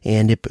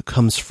 and it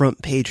becomes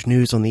front-page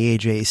news on the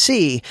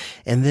AJC,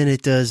 and then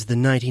it does the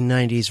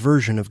 1990s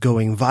version of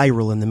going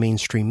viral in the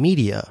mainstream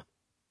media,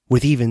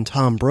 with even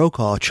Tom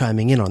Brokaw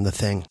chiming in on the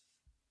thing.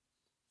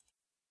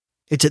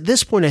 It's at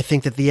this point, I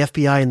think, that the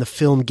FBI in the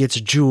film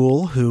gets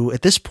Jewell, who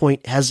at this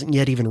point hasn't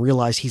yet even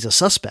realized he's a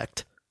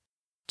suspect,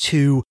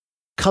 to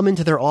come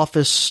into their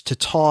office to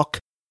talk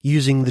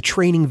using the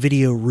training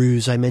video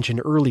ruse I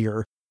mentioned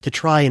earlier to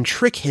try and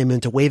trick him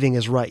into waiving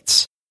his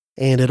rights.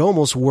 And it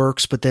almost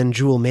works, but then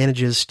Jewell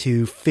manages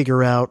to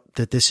figure out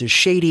that this is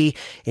shady,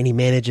 and he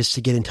manages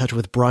to get in touch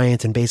with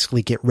Bryant and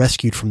basically get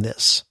rescued from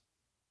this.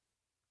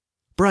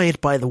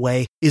 Bryant, by the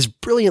way, is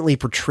brilliantly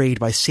portrayed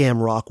by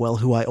Sam Rockwell,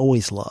 who I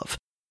always love,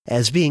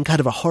 as being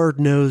kind of a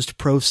hard-nosed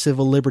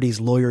pro-civil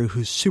liberties lawyer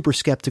who's super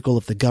skeptical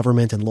of the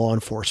government and law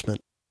enforcement.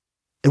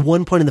 At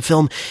one point in the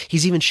film,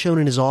 he's even shown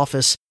in his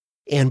office,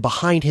 and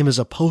behind him is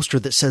a poster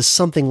that says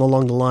something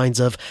along the lines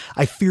of,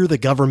 "I fear the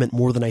government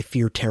more than I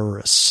fear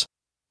terrorists."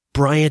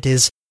 Bryant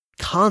is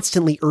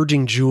constantly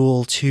urging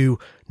Jewell to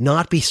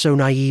not be so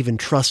naive and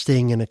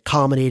trusting and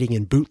accommodating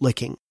and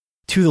bootlicking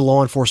to the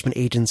law enforcement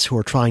agents who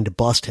are trying to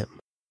bust him.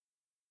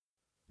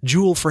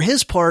 Jewell, for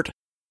his part,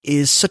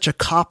 is such a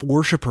cop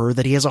worshiper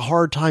that he has a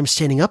hard time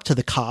standing up to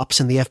the cops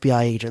and the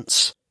FBI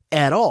agents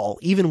at all,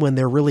 even when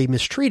they're really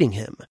mistreating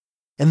him.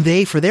 And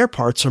they, for their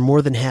parts, are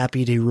more than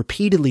happy to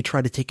repeatedly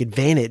try to take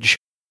advantage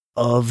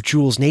of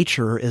Jewell's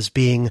nature as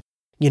being,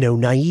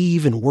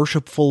 naive and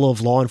worshipful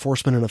of law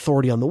enforcement and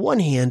authority on the one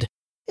hand,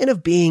 and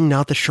of being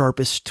not the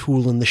sharpest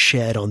tool in the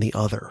shed on the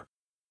other.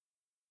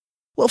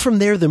 Well, from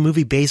there, the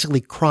movie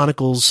basically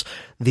chronicles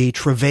the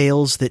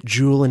travails that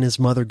Jewell and his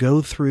mother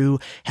go through,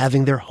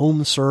 having their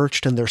home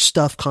searched and their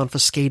stuff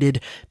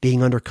confiscated,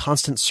 being under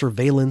constant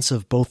surveillance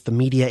of both the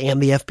media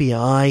and the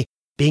FBI,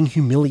 being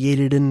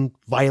humiliated and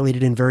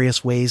violated in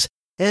various ways,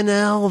 and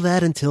all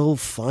that until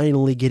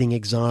finally getting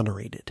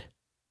exonerated.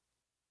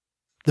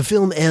 The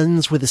film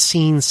ends with a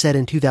scene set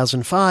in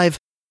 2005,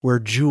 where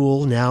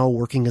Jewell, now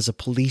working as a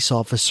police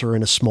officer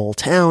in a small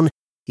town,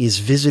 is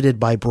visited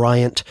by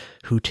Bryant,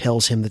 who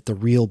tells him that the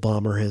real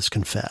bomber has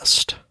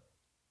confessed.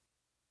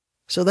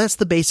 So that's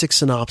the basic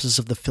synopsis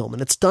of the film,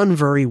 and it's done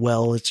very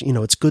well. It's,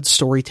 it's good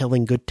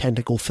storytelling, good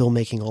technical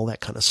filmmaking, all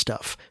that kind of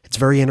stuff. It's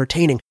very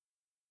entertaining.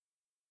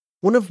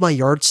 One of my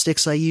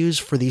yardsticks I use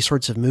for these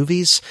sorts of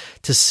movies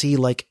to see,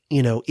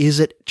 is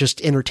it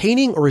just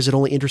entertaining or is it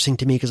only interesting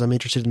to me because I'm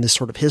interested in this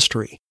sort of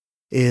history,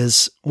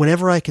 is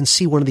whenever I can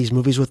see one of these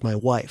movies with my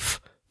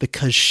wife,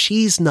 because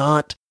she's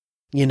not,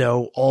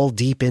 all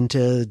deep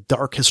into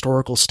dark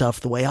historical stuff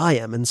the way I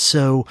am. And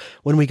so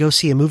when we go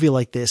see a movie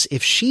like this,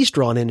 if she's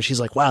drawn in and she's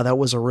like, wow, that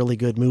was a really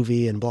good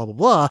movie and blah, blah,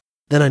 blah,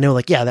 then I know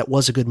yeah, that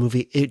was a good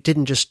movie. It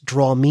didn't just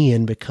draw me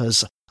in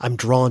because I'm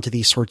drawn to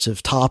these sorts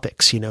of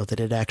topics, that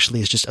it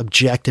actually is just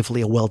objectively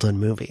a well-done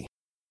movie.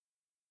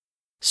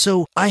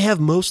 So I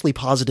have mostly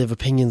positive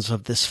opinions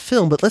of this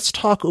film, but let's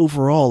talk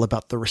overall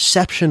about the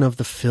reception of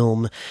the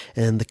film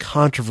and the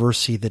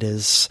controversy that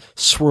has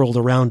swirled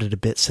around it a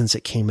bit since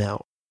it came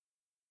out.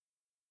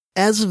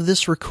 As of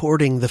this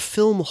recording, the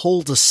film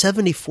holds a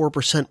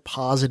 74%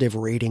 positive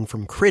rating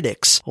from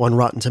critics on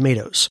Rotten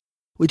Tomatoes,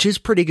 which is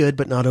pretty good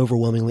but not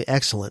overwhelmingly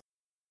excellent.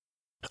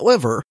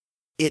 However,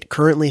 it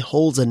currently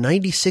holds a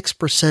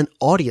 96%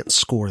 audience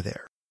score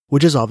there,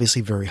 which is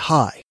obviously very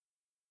high.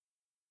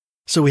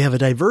 So we have a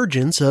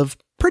divergence of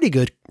pretty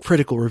good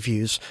critical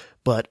reviews,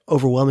 but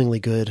overwhelmingly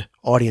good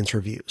audience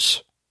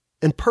reviews.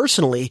 And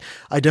personally,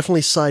 I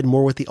definitely side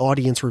more with the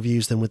audience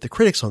reviews than with the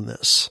critics on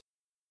this.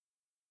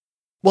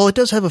 While it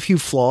does have a few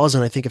flaws,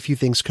 and I think a few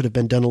things could have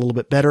been done a little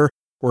bit better,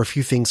 or a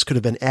few things could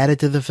have been added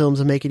to the film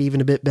to make it even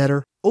a bit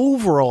better,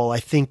 overall I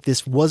think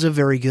this was a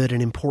very good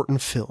and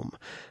important film,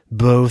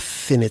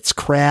 both in its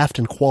craft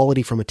and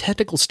quality from a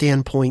technical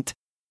standpoint,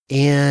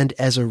 and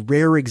as a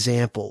rare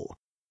example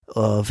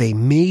of a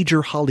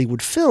major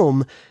Hollywood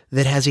film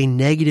that has a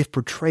negative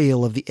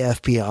portrayal of the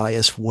FBI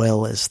as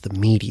well as the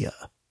media.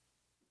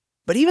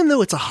 But even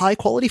though it's a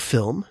high-quality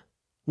film,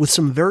 with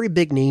some very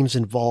big names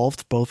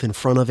involved, both in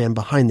front of and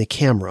behind the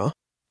camera,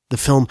 the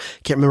film,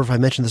 can't remember if I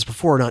mentioned this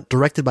before or not,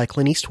 directed by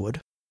Clint Eastwood,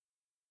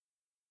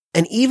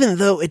 and even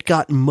though it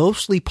got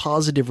mostly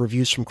positive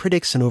reviews from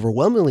critics and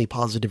overwhelmingly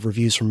positive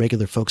reviews from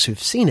regular folks who've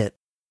seen it,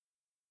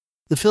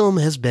 the film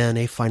has been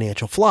a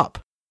financial flop.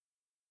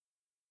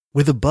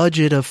 With a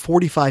budget of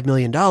 $45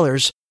 million,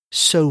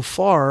 so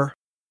far,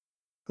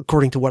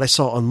 according to what I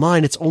saw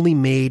online, it's only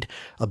made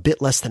a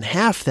bit less than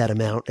half that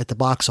amount at the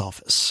box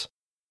office.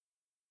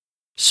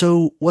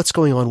 So what's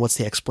going on? What's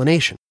the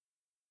explanation?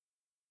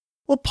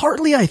 Well,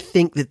 partly I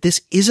think that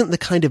this isn't the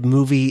kind of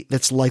movie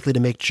that's likely to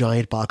make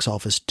giant box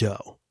office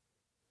dough.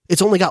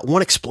 It's only got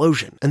one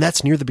explosion, and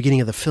that's near the beginning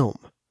of the film.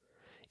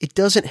 It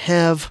doesn't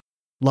have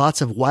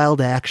lots of wild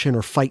action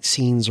or fight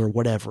scenes or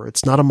whatever.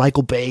 It's not a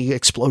Michael Bay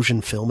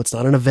explosion film. It's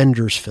not an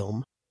Avengers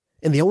film.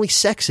 And the only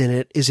sex in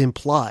it is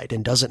implied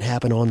and doesn't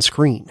happen on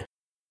screen.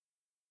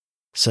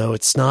 So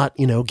it's not,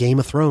 Game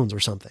of Thrones or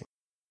something.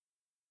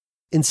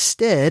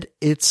 Instead,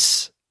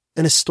 it's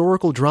an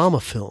historical drama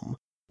film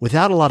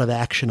without a lot of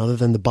action other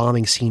than the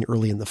bombing scene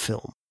early in the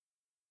film.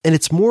 And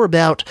it's more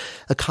about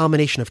a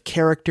combination of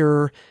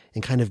character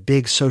and kind of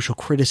big social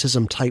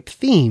criticism type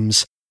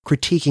themes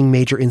critiquing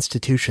major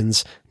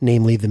institutions,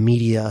 namely the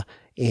media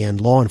and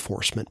law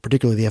enforcement,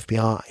 particularly the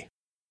FBI.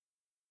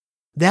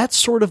 That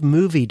sort of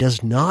movie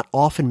does not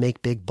often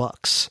make big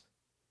bucks,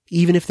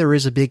 even if there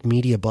is a big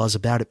media buzz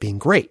about it being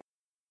great.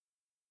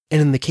 And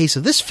in the case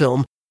of this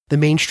film, the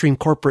mainstream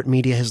corporate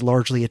media has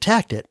largely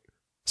attacked it.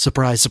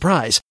 Surprise,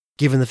 surprise,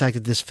 given the fact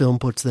that this film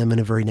puts them in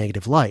a very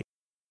negative light.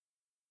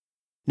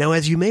 Now,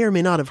 as you may or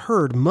may not have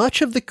heard,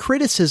 much of the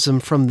criticism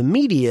from the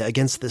media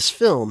against this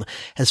film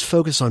has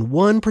focused on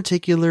one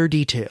particular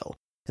detail,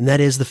 and that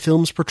is the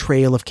film's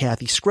portrayal of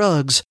Kathy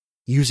Scruggs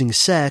using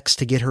sex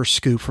to get her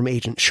scoop from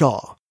Agent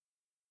Shaw.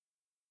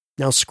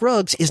 Now,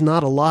 Scruggs is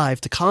not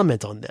alive to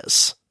comment on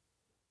this.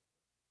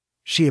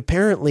 She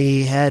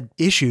apparently had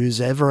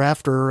issues ever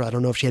after, I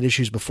don't know if she had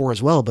issues before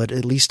as well, but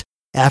at least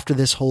after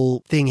this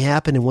whole thing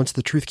happened and once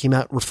the truth came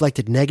out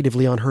reflected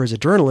negatively on her as a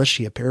journalist,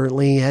 she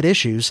apparently had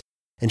issues,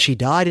 and she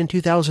died in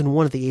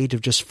 2001 at the age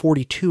of just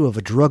 42 of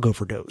a drug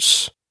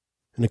overdose.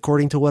 And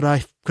according to what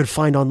I could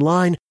find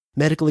online,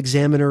 medical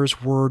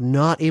examiners were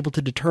not able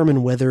to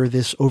determine whether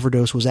this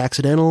overdose was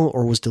accidental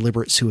or was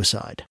deliberate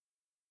suicide.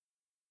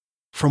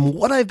 From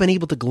what I've been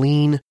able to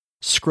glean,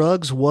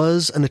 Scruggs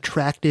was an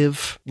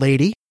attractive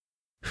lady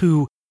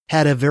who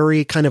had a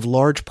very kind of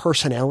large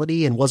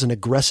personality and was an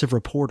aggressive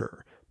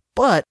reporter.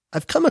 But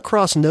I've come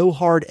across no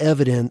hard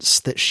evidence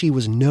that she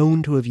was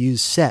known to have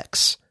used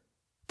sex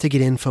to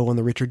get info on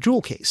the Richard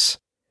Jewell case.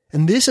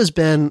 And this has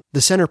been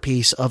the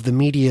centerpiece of the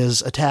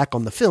media's attack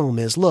on the film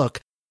is,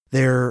 look,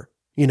 they're,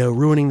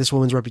 ruining this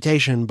woman's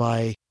reputation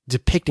by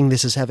depicting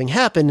this as having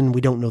happened, and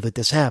we don't know that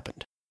this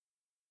happened.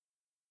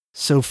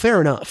 So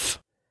fair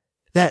enough.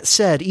 That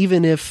said,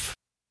 even if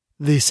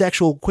the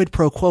sexual quid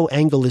pro quo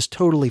angle is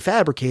totally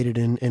fabricated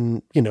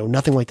and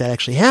nothing like that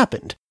actually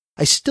happened,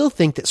 I still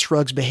think that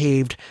Scruggs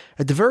behaved,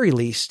 at the very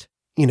least,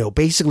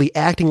 basically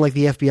acting like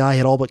the FBI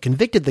had all but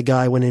convicted the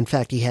guy when in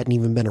fact he hadn't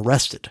even been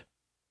arrested.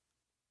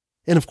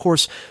 And of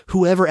course,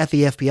 whoever at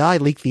the FBI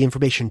leaked the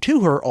information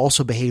to her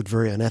also behaved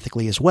very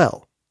unethically as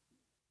well.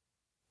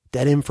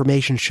 that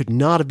information should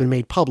not have been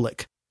made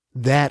public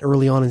that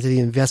early on into the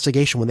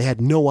investigation when they had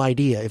no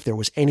idea if there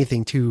was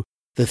anything to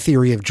the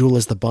theory of Jewell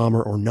as the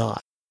bomber or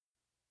not.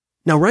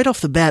 Now, right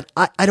off the bat,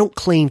 I don't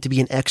claim to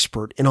be an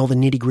expert in all the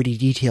nitty-gritty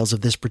details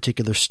of this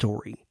particular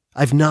story.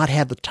 I've not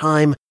had the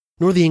time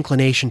nor the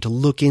inclination to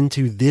look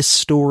into this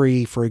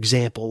story, for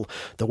example,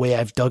 the way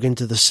I've dug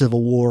into the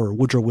Civil War or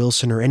Woodrow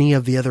Wilson or any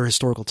of the other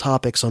historical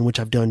topics on which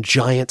I've done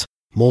giant,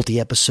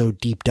 multi-episode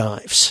deep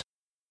dives.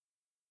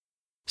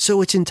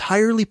 So it's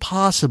entirely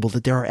possible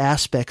that there are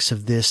aspects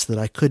of this that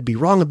I could be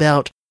wrong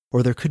about,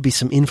 or there could be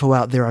some info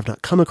out there I've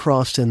not come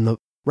across in the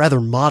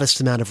rather modest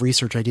amount of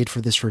research I did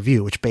for this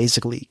review, which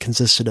basically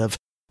consisted of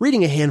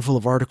reading a handful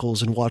of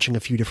articles and watching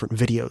a few different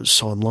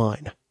videos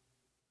online.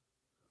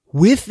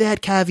 With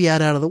that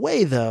caveat out of the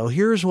way, though,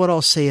 here's what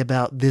I'll say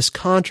about this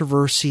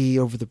controversy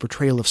over the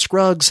portrayal of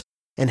Scruggs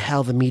and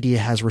how the media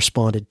has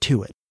responded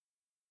to it.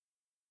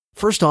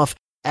 First off,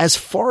 as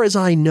far as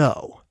I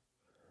know,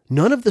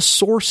 none of the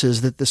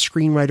sources that the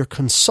screenwriter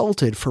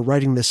consulted for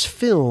writing this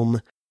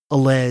film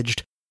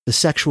alleged the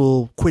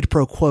sexual quid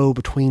pro quo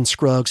between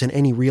Scruggs and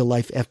any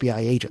real-life FBI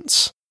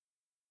agents.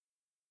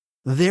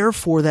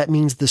 Therefore, that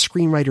means the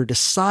screenwriter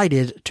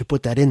decided to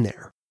put that in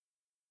there.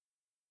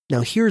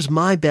 Now, here's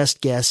my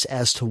best guess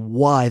as to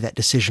why that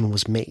decision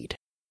was made.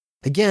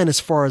 Again, as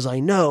far as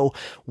I know,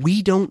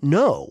 we don't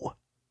know.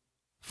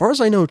 As far as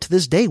I know, to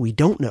this day, we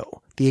don't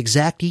know the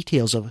exact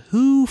details of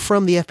who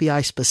from the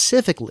FBI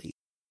specifically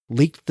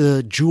leaked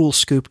the Jewell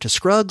scoop to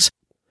Scruggs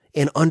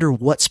and under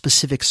what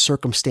specific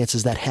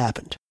circumstances that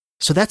happened.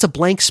 So that's a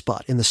blank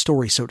spot in the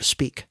story, so to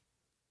speak.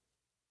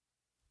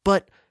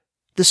 But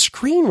the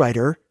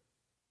screenwriter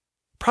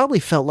probably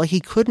felt like he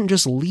couldn't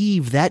just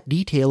leave that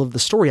detail of the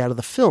story out of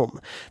the film,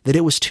 that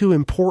it was too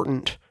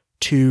important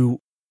to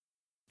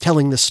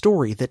telling the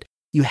story, that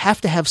you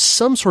have to have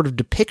some sort of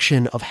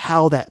depiction of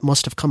how that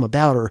must have come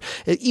about, or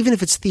even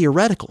if it's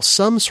theoretical,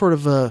 some sort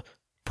of a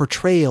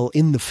portrayal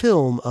in the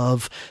film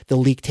of the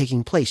leak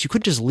taking place. You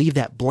couldn't just leave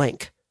that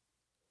blank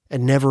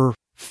and never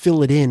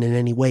fill it in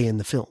any way in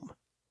the film.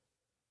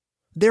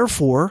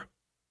 Therefore,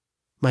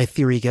 my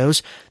theory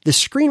goes, the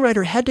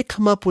screenwriter had to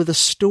come up with a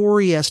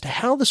story as to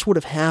how this would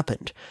have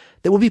happened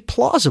that would be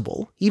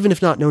plausible, even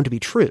if not known to be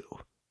true,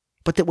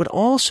 but that would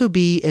also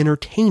be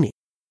entertaining.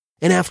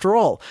 And after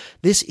all,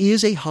 this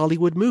is a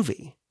Hollywood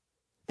movie.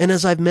 And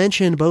as I've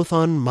mentioned both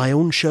on my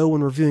own show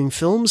when reviewing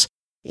films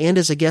and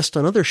as a guest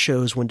on other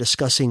shows when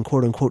discussing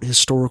quote-unquote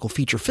historical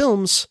feature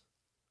films,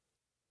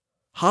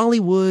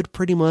 Hollywood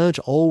pretty much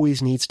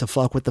always needs to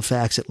fuck with the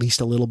facts at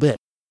least a little bit.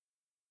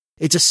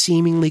 It's a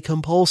seemingly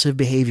compulsive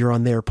behavior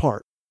on their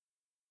part.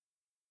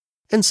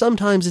 And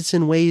sometimes it's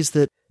in ways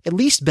that at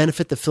least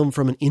benefit the film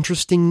from an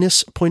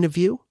interestingness point of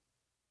view.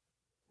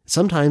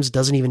 Sometimes it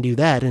doesn't even do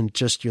that, and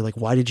just you're like,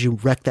 why did you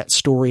wreck that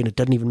story? And it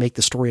doesn't even make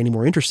the story any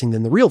more interesting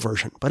than the real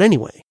version. But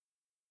anyway,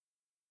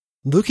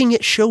 looking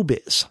at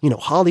showbiz,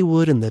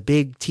 Hollywood and the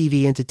big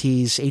TV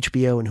entities,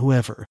 HBO and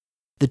whoever,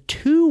 the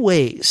two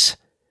ways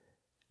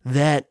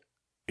that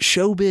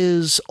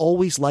showbiz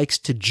always likes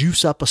to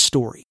juice up a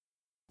story,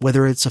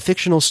 whether it's a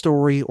fictional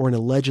story or an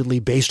allegedly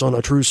based on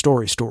a true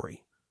story,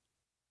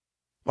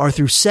 are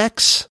through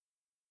sex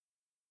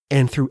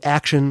and through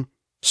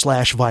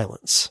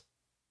action/violence.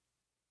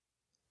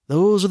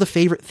 Those are the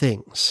favorite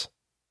things.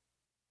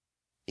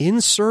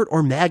 Insert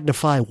or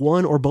magnify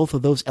one or both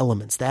of those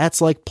elements. That's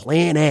like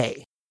plan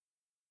A.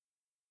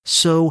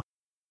 So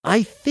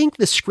I think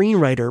the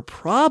screenwriter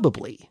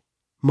probably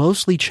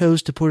mostly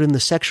chose to put in the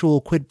sexual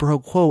quid pro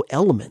quo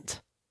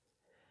element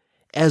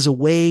as a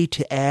way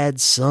to add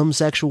some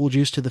sexual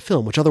juice to the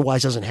film, which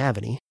otherwise doesn't have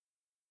any.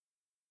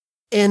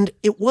 And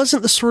it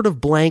wasn't the sort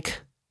of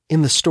blank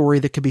in the story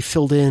that could be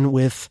filled in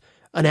with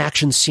an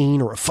action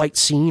scene or a fight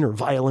scene or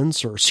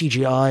violence or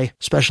CGI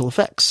special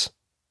effects.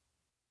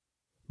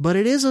 But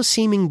it is a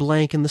seeming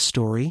blank in the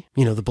story,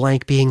 the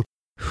blank being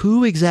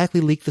who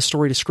exactly leaked the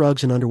story to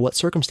Scruggs and under what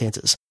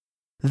circumstances,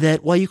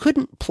 that while you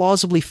couldn't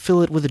plausibly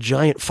fill it with a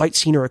giant fight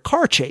scene or a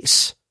car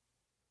chase,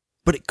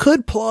 but it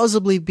could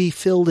plausibly be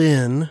filled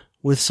in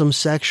with some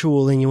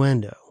sexual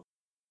innuendo.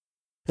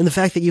 And the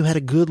fact that you had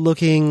a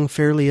good-looking,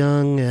 fairly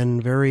young,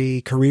 and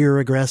very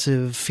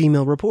career-aggressive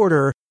female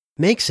reporter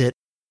makes it,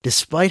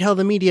 despite how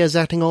the media is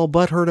acting all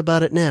butthurt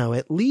about it now,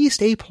 at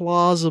least a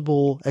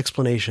plausible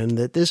explanation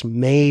that this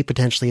may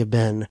potentially have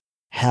been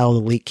how the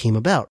leak came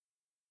about.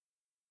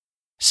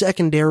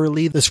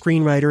 Secondarily, the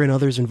screenwriter and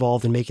others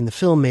involved in making the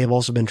film may have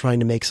also been trying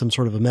to make some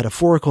sort of a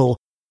metaphorical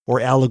or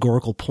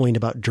allegorical point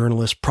about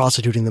journalists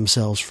prostituting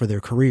themselves for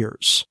their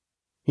careers,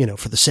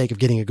 for the sake of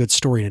getting a good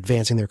story and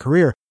advancing their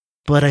career.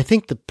 But I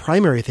think the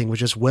primary thing was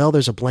just,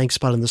 there's a blank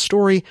spot in the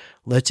story.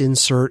 Let's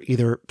insert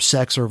either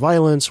sex or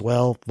violence.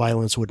 Well,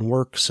 violence wouldn't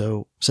work,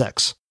 so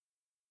sex.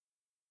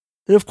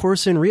 And of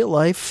course, in real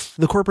life,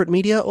 the corporate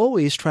media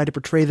always try to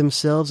portray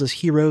themselves as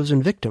heroes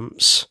and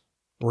victims,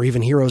 or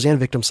even heroes and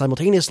victims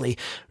simultaneously,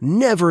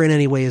 never in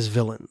any way as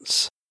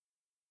villains.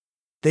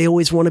 They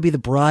always want to be the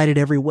bride at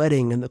every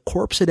wedding and the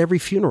corpse at every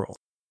funeral.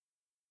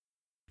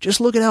 Just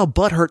look at how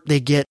butthurt they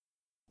get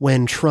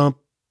when Trump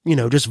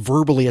just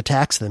verbally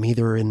attacks them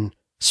either in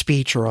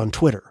speech or on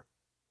Twitter.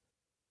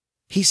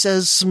 He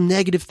says some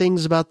negative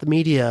things about the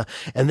media,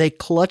 and they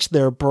clutch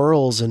their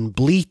pearls and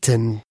bleat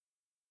and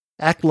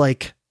act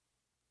like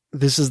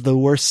this is the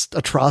worst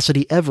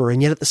atrocity ever.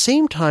 And yet at the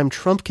same time,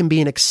 Trump can be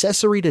an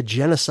accessory to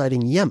genocide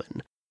in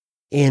Yemen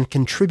and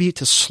contribute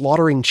to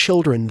slaughtering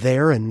children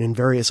there and in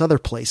various other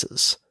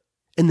places.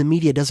 And the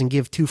media doesn't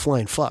give two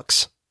flying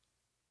fucks.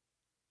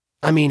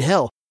 I mean,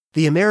 hell,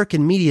 the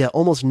American media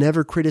almost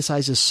never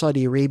criticizes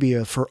Saudi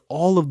Arabia for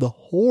all of the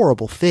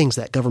horrible things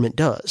that government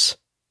does,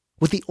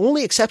 with the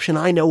only exception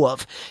I know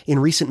of in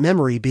recent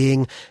memory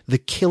being the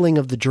killing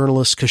of the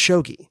journalist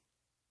Khashoggi.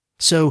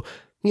 So,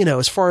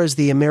 as far as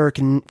the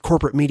American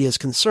corporate media is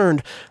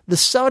concerned, the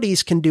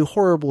Saudis can do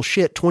horrible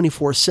shit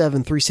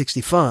 24/7,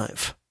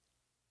 365.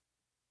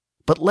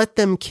 But let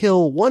them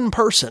kill one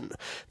person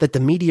that the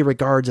media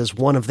regards as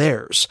one of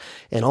theirs,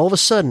 and all of a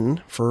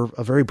sudden, for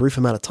a very brief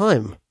amount of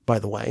time, by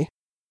the way,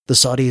 the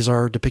Saudis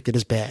are depicted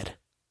as bad.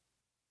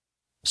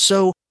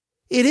 So,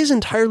 it is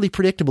entirely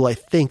predictable, I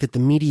think, that the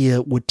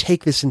media would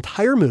take this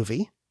entire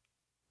movie,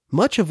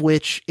 much of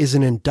which is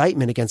an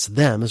indictment against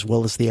them as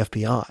well as the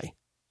FBI,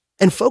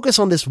 and focus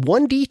on this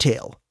one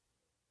detail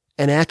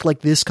and act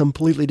like this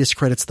completely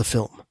discredits the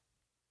film.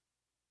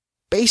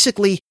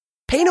 Basically,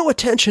 pay no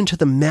attention to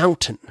the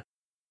mountain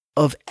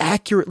of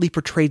accurately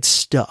portrayed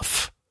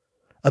stuff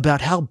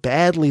about how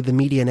badly the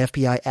media and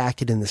FBI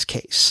acted in this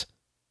case.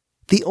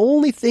 The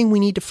only thing we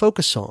need to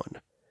focus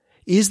on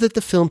is that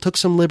the film took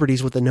some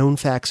liberties with the known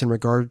facts in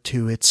regard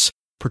to its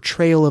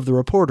portrayal of the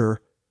reporter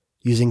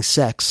using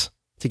sex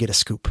to get a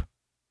scoop.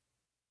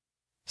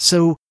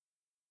 So,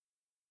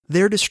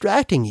 they're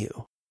distracting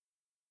you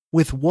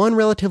with one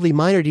relatively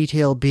minor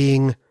detail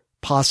being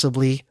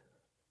possibly,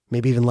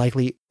 maybe even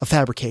likely, a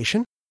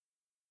fabrication.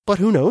 But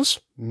who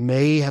knows?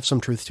 May have some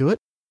truth to it.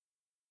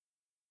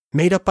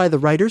 Made up by the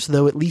writers,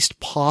 though at least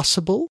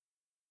possible,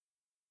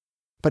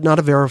 but not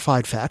a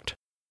verified fact.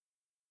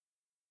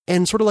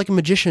 And sort of like a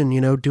magician,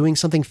 doing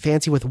something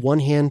fancy with one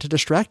hand to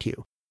distract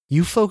you.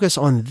 You focus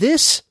on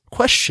this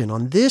question,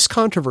 on this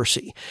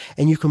controversy,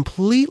 and you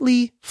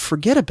completely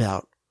forget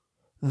about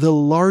the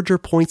larger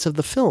points of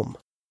the film.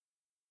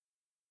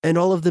 And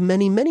all of the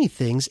many, many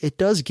things it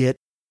does get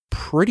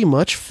pretty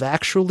much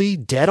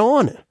factually dead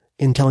on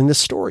in telling the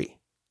story.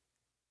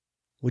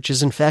 Which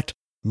is, in fact,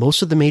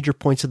 most of the major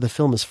points of the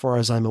film as far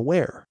as I'm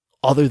aware,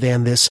 other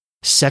than this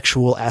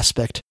sexual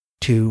aspect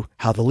to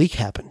how the leak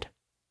happened.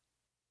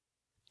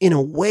 In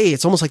a way,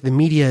 it's almost like the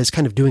media is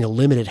kind of doing a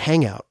limited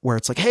hangout, where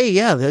it's like, hey,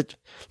 yeah,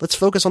 let's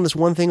focus on this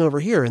one thing over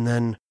here, and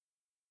then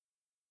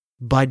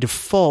by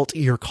default,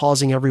 you're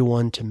causing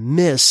everyone to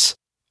miss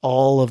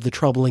all of the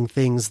troubling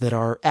things that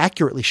are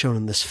accurately shown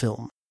in this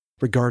film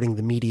regarding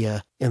the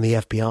media and the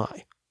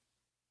FBI.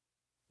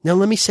 Now,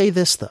 let me say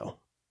this, though.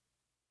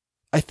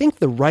 I think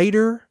the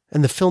writer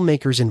and the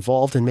filmmakers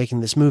involved in making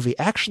this movie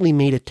actually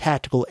made a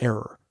tactical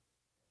error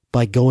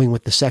by going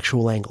with the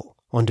sexual angle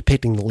on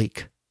depicting the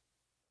leak.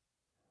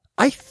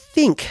 I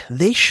think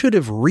they should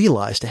have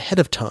realized ahead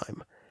of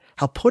time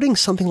how putting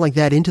something like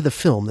that into the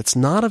film that's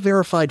not a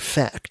verified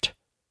fact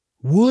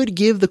would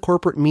give the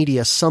corporate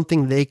media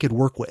something they could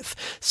work with,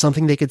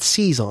 something they could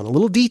seize on, a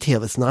little detail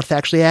that's not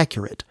factually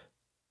accurate,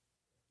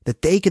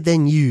 that they could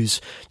then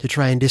use to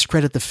try and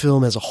discredit the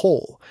film as a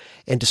whole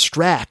and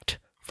distract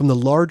from the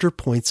larger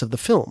points of the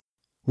film,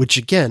 which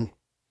again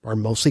are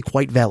mostly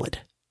quite valid.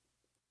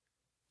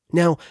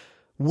 Now,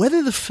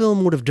 whether the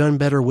film would have done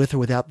better with or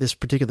without this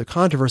particular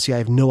controversy, I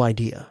have no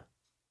idea.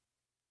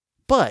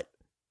 But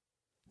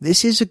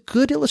this is a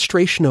good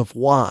illustration of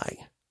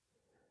why,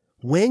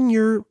 when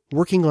you're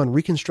working on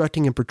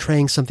reconstructing and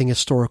portraying something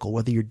historical,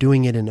 whether you're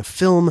doing it in a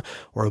film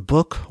or a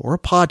book or a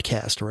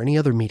podcast or any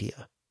other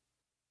media,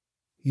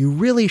 you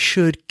really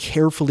should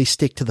carefully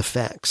stick to the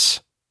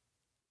facts.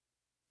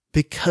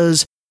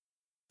 Because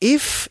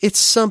if it's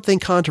something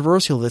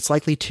controversial that's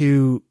likely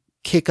to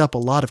kick up a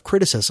lot of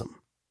criticism,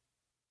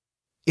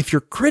 if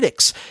your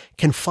critics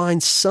can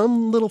find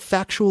some little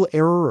factual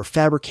error or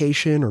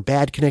fabrication or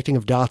bad connecting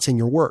of dots in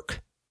your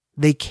work,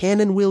 they can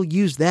and will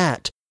use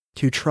that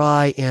to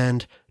try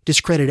and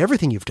discredit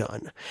everything you've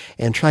done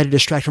and try to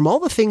distract from all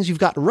the things you've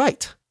gotten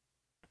right.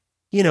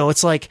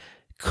 It's like,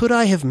 could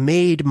I have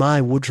made my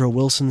Woodrow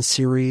Wilson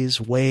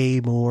series way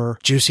more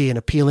juicy and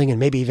appealing and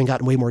maybe even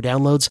gotten way more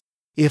downloads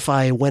if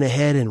I went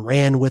ahead and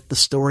ran with the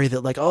story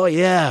that like, oh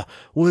yeah,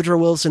 Woodrow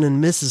Wilson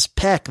and Mrs.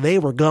 Peck, they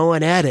were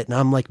going at it. And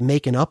I'm like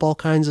making up all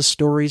kinds of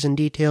stories and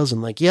details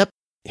and like, yep,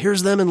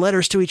 here's them in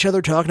letters to each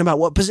other talking about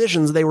what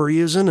positions they were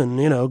using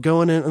and,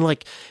 going in and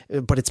like,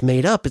 but it's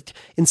made up.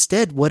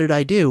 Instead, what did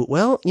I do?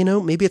 Well,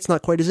 maybe it's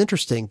not quite as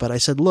interesting, but I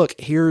said, look,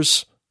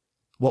 here's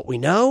what we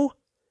know.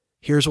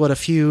 Here's what a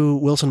few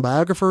Wilson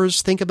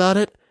biographers think about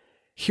it.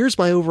 Here's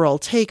my overall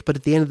take, but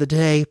at the end of the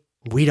day,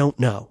 we don't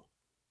know.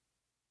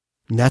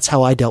 And that's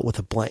how I dealt with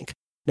a blank.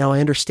 Now,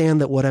 I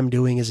understand that what I'm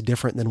doing is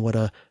different than what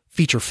a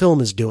feature film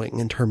is doing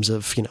in terms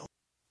of,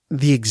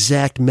 the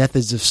exact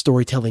methods of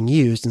storytelling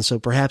used. And so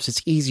perhaps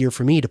it's easier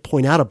for me to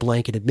point out a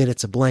blank and admit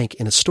it's a blank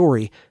in a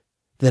story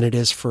than it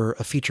is for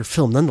a feature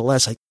film.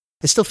 Nonetheless, I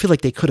still feel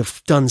like they could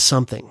have done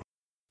something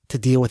to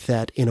deal with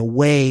that in a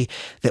way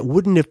that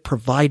wouldn't have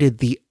provided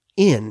the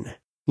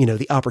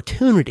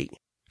opportunity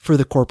for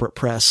the corporate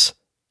press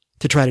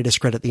to try to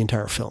discredit the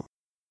entire film.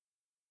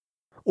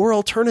 Or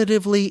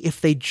alternatively, if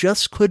they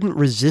just couldn't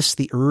resist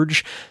the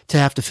urge to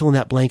have to fill in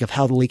that blank of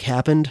how the leak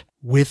happened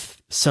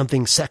with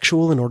something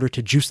sexual in order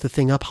to juice the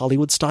thing up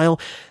Hollywood style,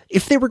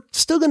 if they were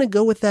still going to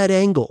go with that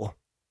angle,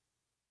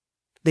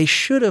 they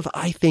should have,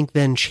 I think,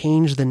 then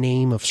changed the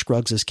name of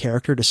Scruggs'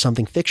 character to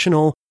something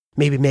fictional,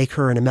 maybe make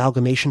her an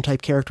amalgamation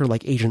type character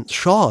like Agent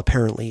Shaw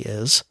apparently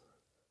is.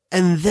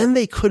 And then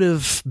they could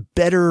have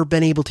better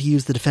been able to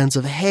use the defense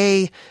of,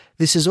 hey,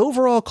 this is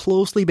overall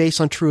closely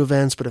based on true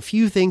events, but a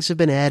few things have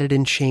been added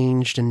and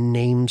changed and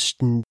names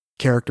and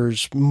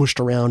characters mushed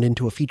around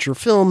into a feature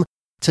film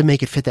to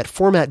make it fit that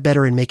format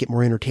better and make it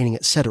more entertaining,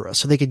 etc.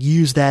 So they could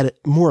use that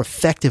more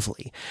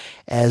effectively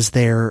as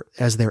their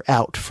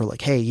out for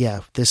like, hey,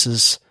 yeah, this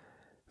is,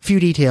 a few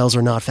details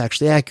are not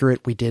factually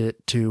accurate. We did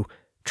it to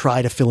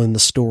try to fill in the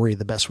story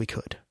the best we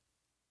could.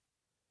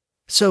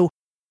 So,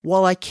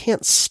 while I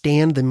can't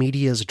stand the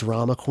media's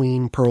drama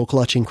queen,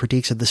 pearl-clutching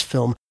critiques of this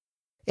film,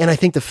 and I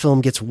think the film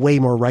gets way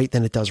more right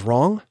than it does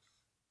wrong,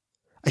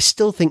 I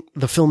still think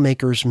the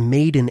filmmakers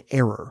made an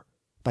error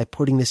by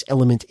putting this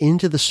element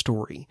into the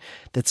story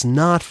that's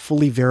not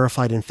fully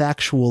verified and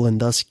factual and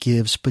thus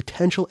gives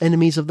potential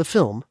enemies of the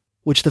film,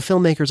 which the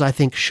filmmakers I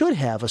think should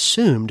have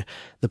assumed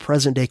the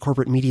present-day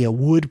corporate media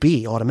would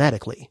be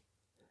automatically,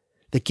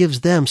 that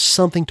gives them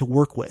something to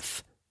work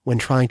with when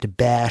trying to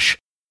bash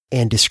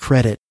and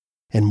discredit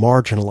and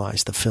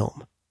marginalize the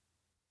film.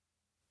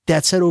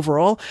 That said,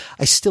 overall,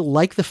 I still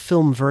like the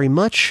film very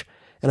much,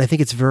 and I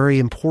think it's very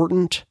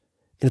important,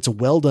 and it's a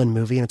well-done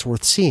movie, and it's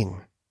worth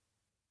seeing.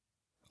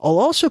 I'll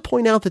also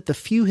point out that the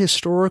few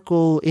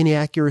historical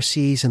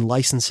inaccuracies and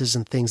licenses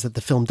and things that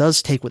the film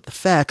does take with the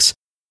facts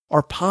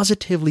are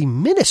positively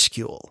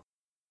minuscule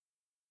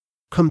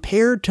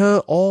compared to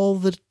all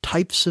the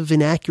types of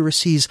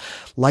inaccuracies,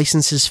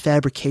 licenses,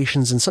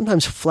 fabrications, and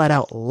sometimes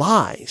flat-out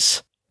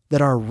lies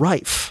that are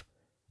rife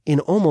in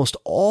almost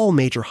all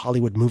major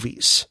Hollywood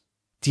movies,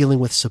 dealing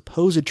with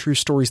supposed true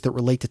stories that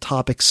relate to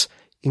topics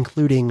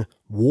including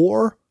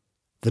war,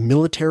 the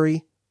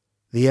military,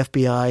 the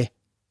FBI,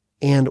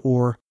 and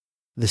or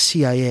the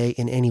CIA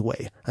in any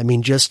way. I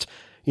mean, just,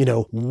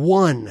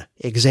 one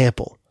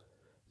example,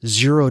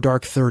 Zero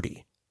Dark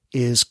 30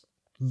 is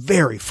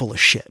very full of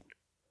shit.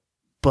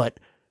 But,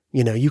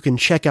 you can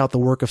check out the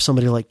work of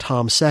somebody like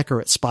Tom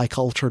Secker at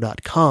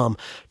spyculture.com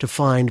to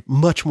find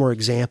much more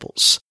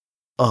examples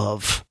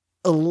of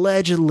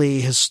allegedly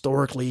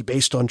historically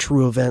based on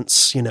true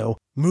events,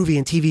 movie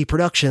and TV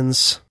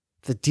productions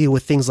that deal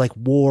with things like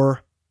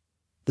war,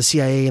 the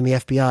CIA and the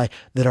FBI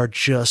that are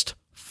just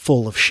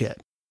full of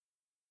shit.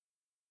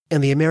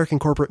 And the American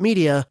corporate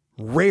media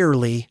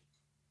rarely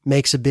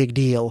makes a big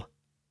deal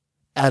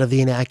out of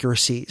the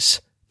inaccuracies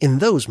in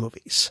those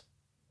movies,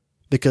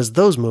 because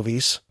those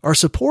movies are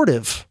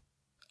supportive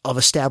of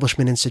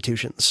establishment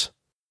institutions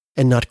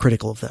and not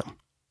critical of them.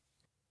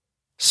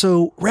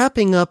 So,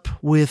 wrapping up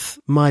with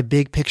my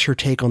big picture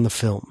take on the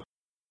film.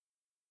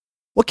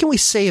 What can we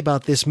say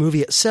about this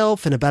movie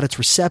itself and about its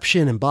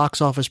reception and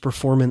box office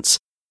performance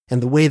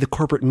and the way the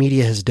corporate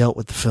media has dealt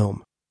with the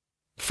film?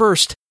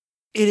 First,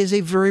 it is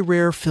a very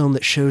rare film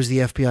that shows the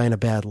FBI in a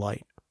bad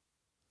light.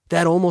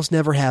 That almost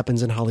never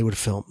happens in Hollywood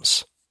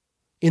films.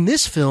 In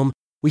this film,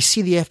 we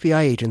see the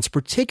FBI agents,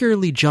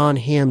 particularly John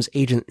Hamm's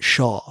Agent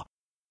Shaw,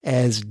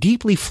 as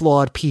deeply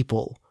flawed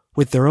people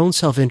with their own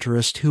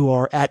self-interest who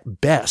are, at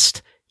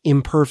best,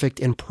 imperfect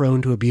and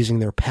prone to abusing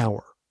their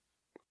power.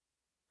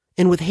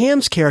 And with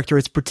Hamm's character,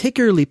 it's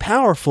particularly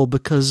powerful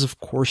because, of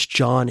course,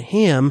 John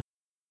Hamm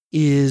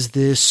is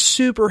this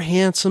super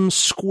handsome,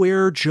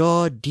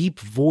 square-jawed,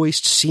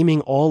 deep-voiced,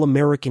 seeming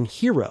all-American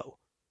hero.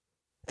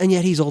 And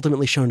yet he's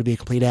ultimately shown to be a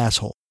complete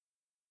asshole.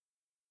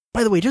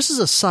 By the way, just as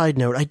a side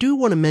note, I do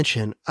want to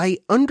mention, I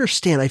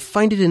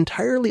find it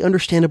entirely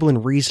understandable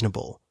and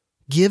reasonable,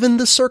 given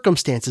the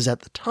circumstances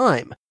at the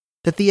time,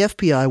 that the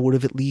FBI would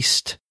have at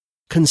least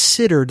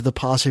considered the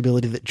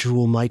possibility that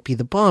Jewell might be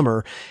the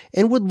bomber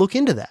and would look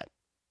into that.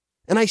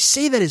 And I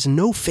say that as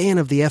no fan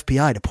of the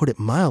FBI, to put it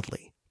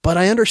mildly. But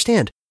I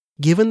understand,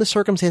 given the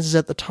circumstances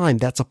at the time,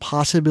 that's a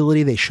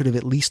possibility they should have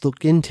at least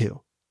looked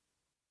into.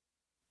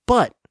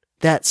 But,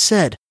 that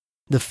said,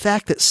 the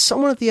fact that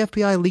someone at the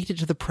FBI leaked it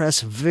to the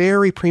press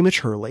very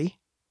prematurely,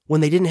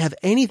 when they didn't have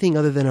anything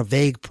other than a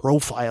vague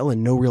profile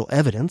and no real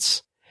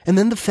evidence, and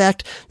then the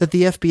fact that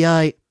the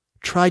FBI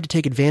tried to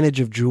take advantage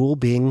of Jewell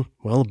being,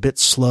 a bit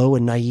slow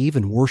and naive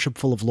and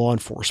worshipful of law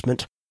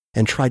enforcement,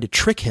 and tried to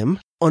trick him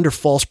under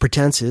false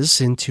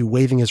pretenses into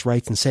waiving his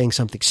rights and saying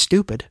something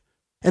stupid,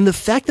 and the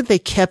fact that they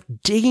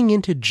kept digging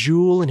into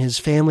Jewell and his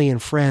family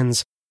and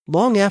friends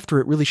long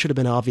after it really should have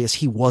been obvious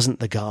he wasn't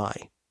the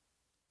guy.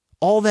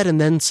 All that and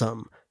then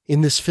some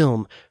in this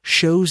film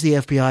shows the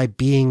FBI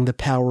being the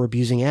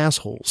power-abusing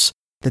assholes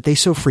that they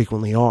so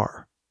frequently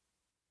are.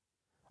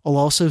 I'll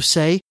also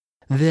say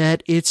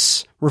that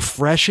it's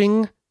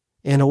refreshing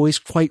and always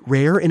quite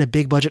rare in a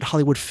big-budget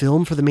Hollywood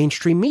film for the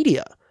mainstream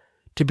media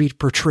to be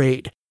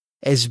portrayed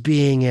as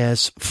being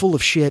as full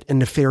of shit and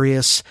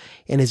nefarious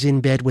and as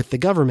in bed with the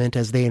government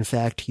as they in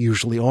fact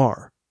usually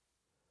are.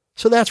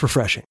 So that's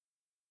refreshing.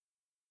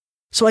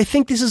 So I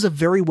think this is a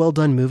very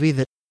well-done movie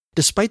that,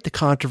 despite the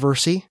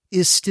controversy,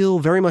 is still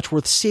very much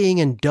worth seeing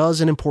and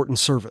does an important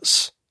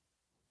service.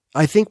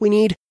 I think we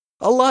need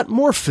a lot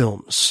more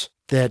films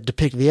that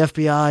depict the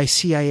FBI,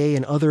 CIA,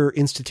 and other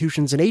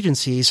institutions and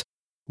agencies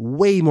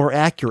way more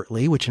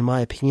accurately, which in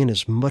my opinion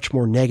is much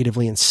more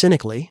negatively and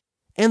cynically,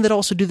 and that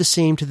also do the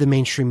same to the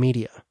mainstream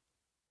media.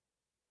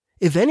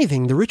 If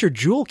anything, the Richard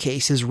Jewell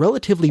case is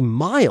relatively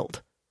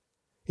mild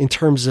in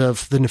terms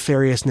of the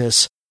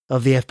nefariousness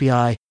of the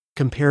FBI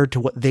compared to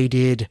what they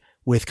did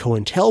with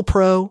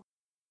COINTELPRO,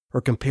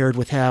 or compared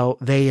with how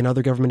they and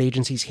other government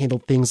agencies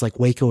handled things like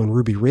Waco and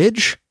Ruby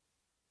Ridge.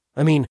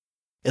 I mean,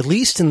 at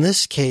least in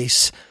this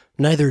case,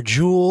 neither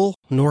Jewell,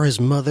 nor his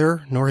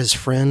mother, nor his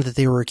friend that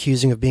they were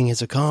accusing of being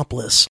his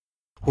accomplice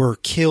were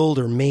killed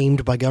or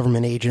maimed by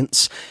government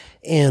agents,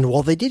 and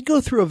while they did go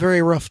through a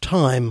very rough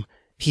time,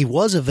 he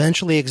was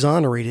eventually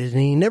exonerated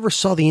and he never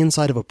saw the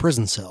inside of a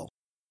prison cell.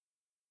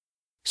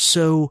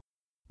 So,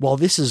 while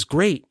this is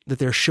great that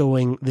they're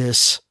showing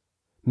this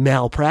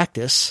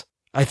malpractice,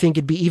 I think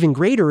it'd be even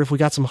greater if we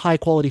got some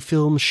high-quality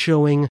films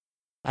showing,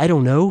 I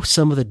don't know,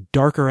 some of the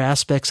darker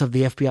aspects of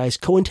the FBI's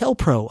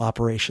COINTELPRO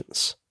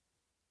operations,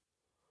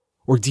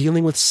 or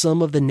dealing with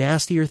some of the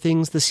nastier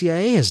things the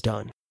CIA has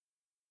done.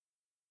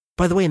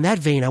 By the way, in that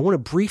vein, I want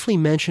to briefly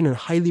mention and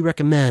highly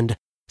recommend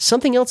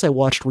something else I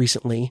watched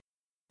recently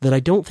that I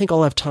don't think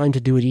I'll have time to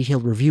do a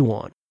detailed review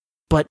on,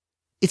 but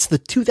it's the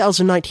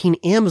 2019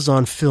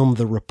 Amazon film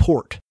The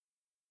Report,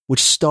 which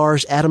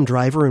stars Adam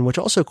Driver and which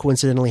also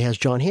coincidentally has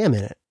John Hamm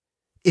in it.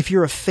 If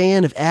you're a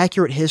fan of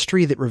accurate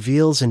history that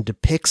reveals and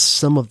depicts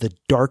some of the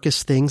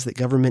darkest things that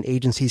government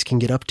agencies can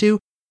get up to,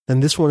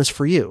 then this one is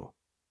for you.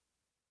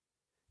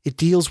 It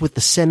deals with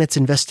the Senate's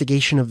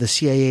investigation of the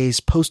CIA's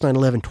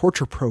post-9/11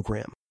 torture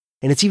program,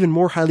 and it's even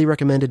more highly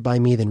recommended by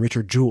me than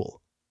Richard Jewell.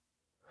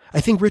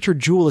 I think Richard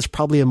Jewell is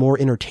probably a more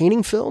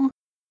entertaining film,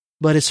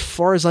 but as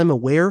far as I'm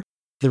aware,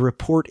 The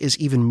Report is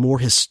even more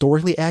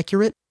historically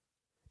accurate,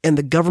 and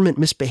the government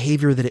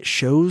misbehavior that it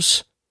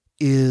shows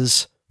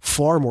is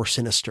far more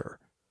sinister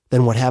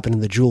than what happened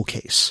in the Jewell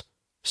case.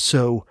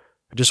 So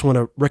I just want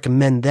to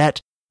recommend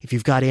that. If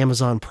you've got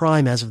Amazon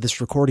Prime, as of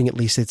this recording, at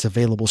least it's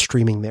available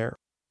streaming there.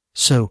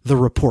 So The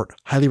Report,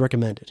 highly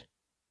recommended.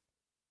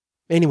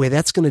 Anyway,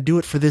 that's going to do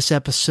it for this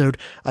episode.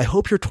 I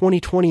hope your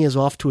 2020 is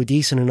off to a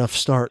decent enough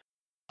start.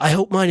 I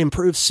hope mine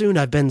improves soon.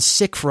 I've been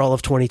sick for all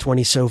of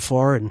 2020 so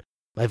far, and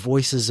my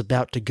voice is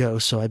about to go,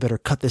 so I better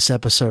cut this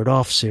episode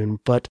off soon.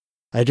 But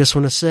I just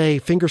want to say,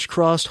 fingers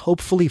crossed,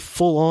 hopefully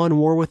full-on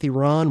war with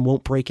Iran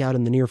won't break out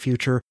in the near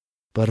future,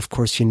 but of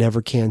course you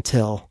never can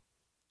tell.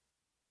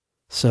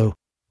 So,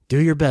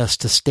 do your best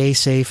to stay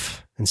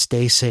safe and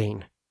stay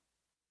sane.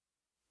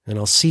 And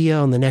I'll see you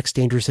on the next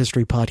Dangerous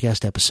History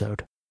Podcast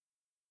episode.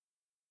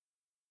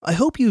 I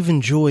hope you've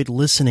enjoyed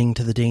listening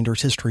to the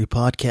Dangerous History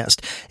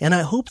Podcast, and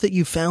I hope that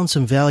you found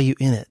some value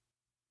in it.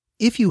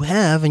 If you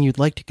have and you'd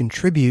like to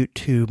contribute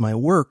to my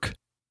work,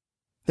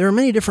 there are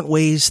many different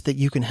ways that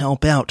you can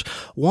help out.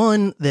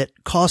 One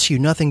that costs you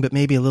nothing but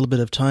maybe a little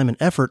bit of time and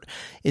effort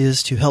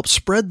is to help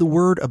spread the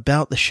word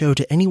about the show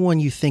to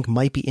anyone you think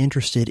might be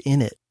interested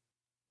in it.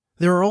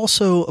 There are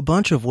also a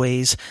bunch of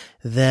ways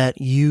that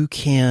you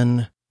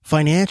can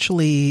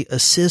financially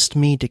assist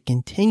me to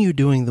continue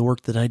doing the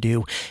work that I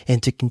do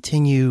and to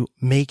continue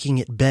making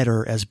it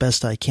better as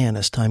best I can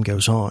as time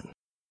goes on.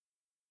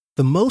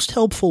 The most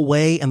helpful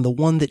way, and the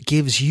one that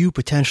gives you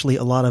potentially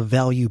a lot of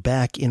value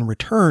back in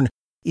return,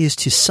 is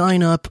to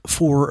sign up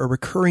for a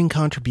recurring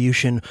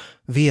contribution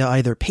via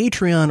either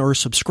Patreon or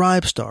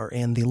Subscribestar,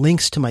 and the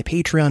links to my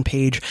Patreon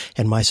page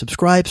and my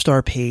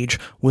Subscribestar page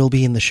will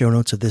be in the show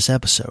notes of this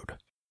episode.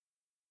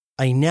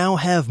 I now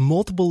have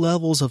multiple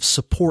levels of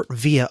support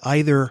via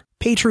either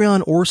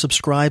Patreon or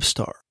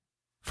Subscribestar.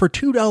 For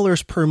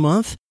 $2 per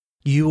month,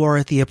 you are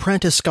at the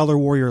Apprentice Scholar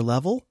Warrior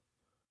level,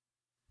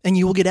 and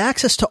you will get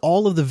access to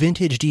all of the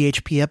vintage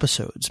DHP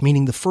episodes,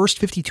 meaning the first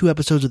 52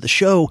 episodes of the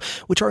show,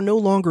 which are no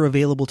longer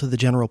available to the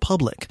general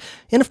public.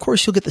 And of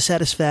course, you'll get the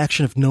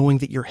satisfaction of knowing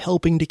that you're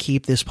helping to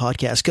keep this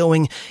podcast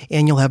going,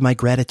 and you'll have my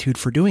gratitude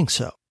for doing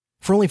so.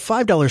 For only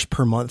 $5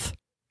 per month,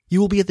 you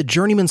will be at the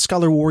Journeyman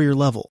Scholar Warrior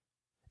level.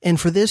 And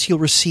for this, you'll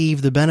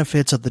receive the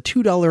benefits of the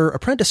 $2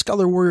 Apprentice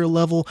Scholar Warrior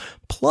level,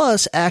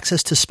 plus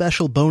access to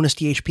special bonus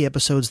DHP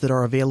episodes that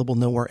are available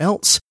nowhere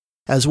else,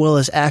 as well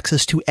as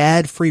access to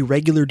ad-free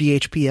regular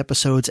DHP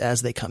episodes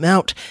as they come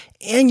out,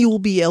 and you will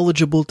be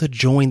eligible to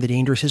join the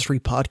Dangerous History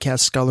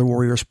Podcast Scholar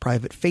Warriors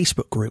private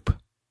Facebook group.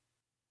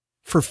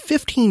 For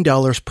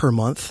 $15 per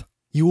month,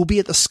 you will be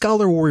at the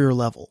Scholar Warrior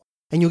level,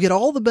 and you'll get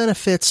all the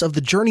benefits of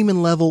the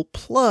Journeyman level,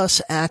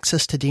 plus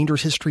access to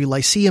Dangerous History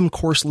Lyceum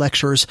course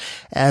lectures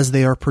as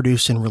they are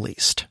produced and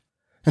released.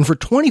 And for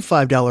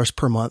 $25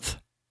 per month,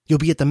 you'll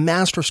be at the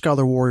Master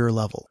Scholar Warrior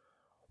level,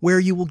 where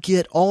you will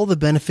get all the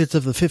benefits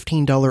of the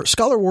 $15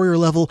 Scholar Warrior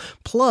level,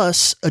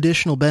 plus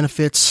additional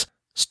benefits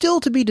still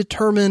to be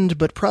determined,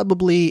 but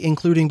probably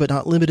including but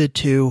not limited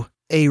to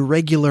a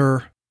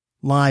regular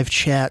live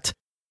chat.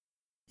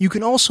 You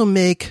can also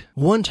make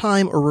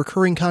one-time or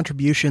recurring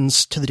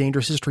contributions to the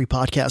Dangerous History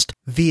podcast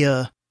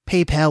via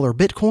PayPal or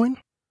Bitcoin.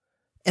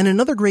 And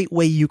another great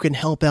way you can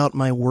help out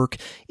my work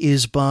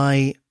is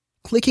by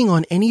clicking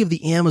on any of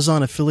the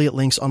Amazon affiliate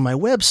links on my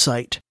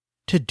website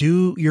to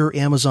do your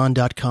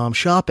Amazon.com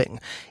shopping.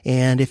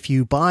 And if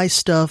you buy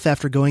stuff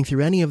after going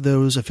through any of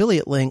those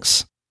affiliate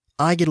links,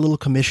 I get a little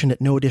commission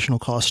at no additional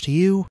cost to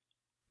you.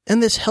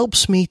 And this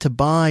helps me to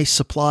buy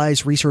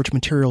supplies, research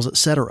materials,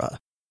 etc.,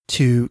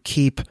 to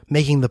keep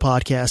making the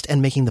podcast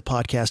and making the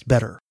podcast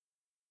better.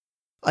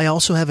 I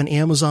also have an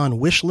Amazon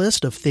wish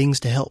list of things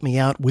to help me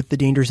out with the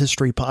Dangerous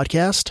History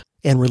podcast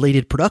and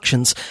related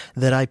productions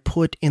that I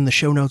put in the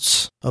show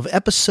notes of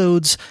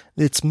episodes.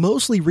 It's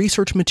mostly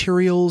research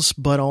materials,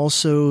 but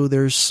also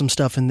there's some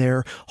stuff in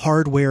there,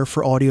 hardware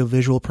for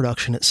audio-visual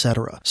production,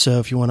 etc. So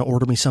if you want to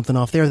order me something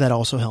off there, that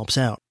also helps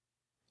out.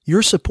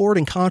 Your support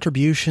and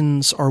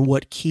contributions are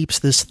what keeps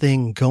this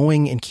thing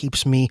going and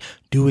keeps me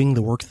doing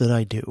the work that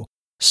I do.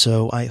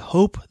 So I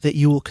hope that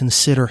you will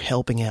consider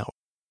helping out.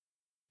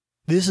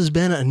 This has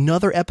been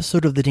another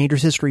episode of the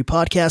Dangerous History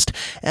podcast.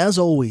 As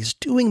always,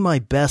 doing my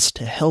best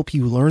to help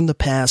you learn the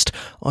past,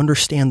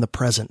 understand the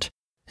present,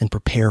 and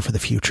prepare for the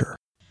future.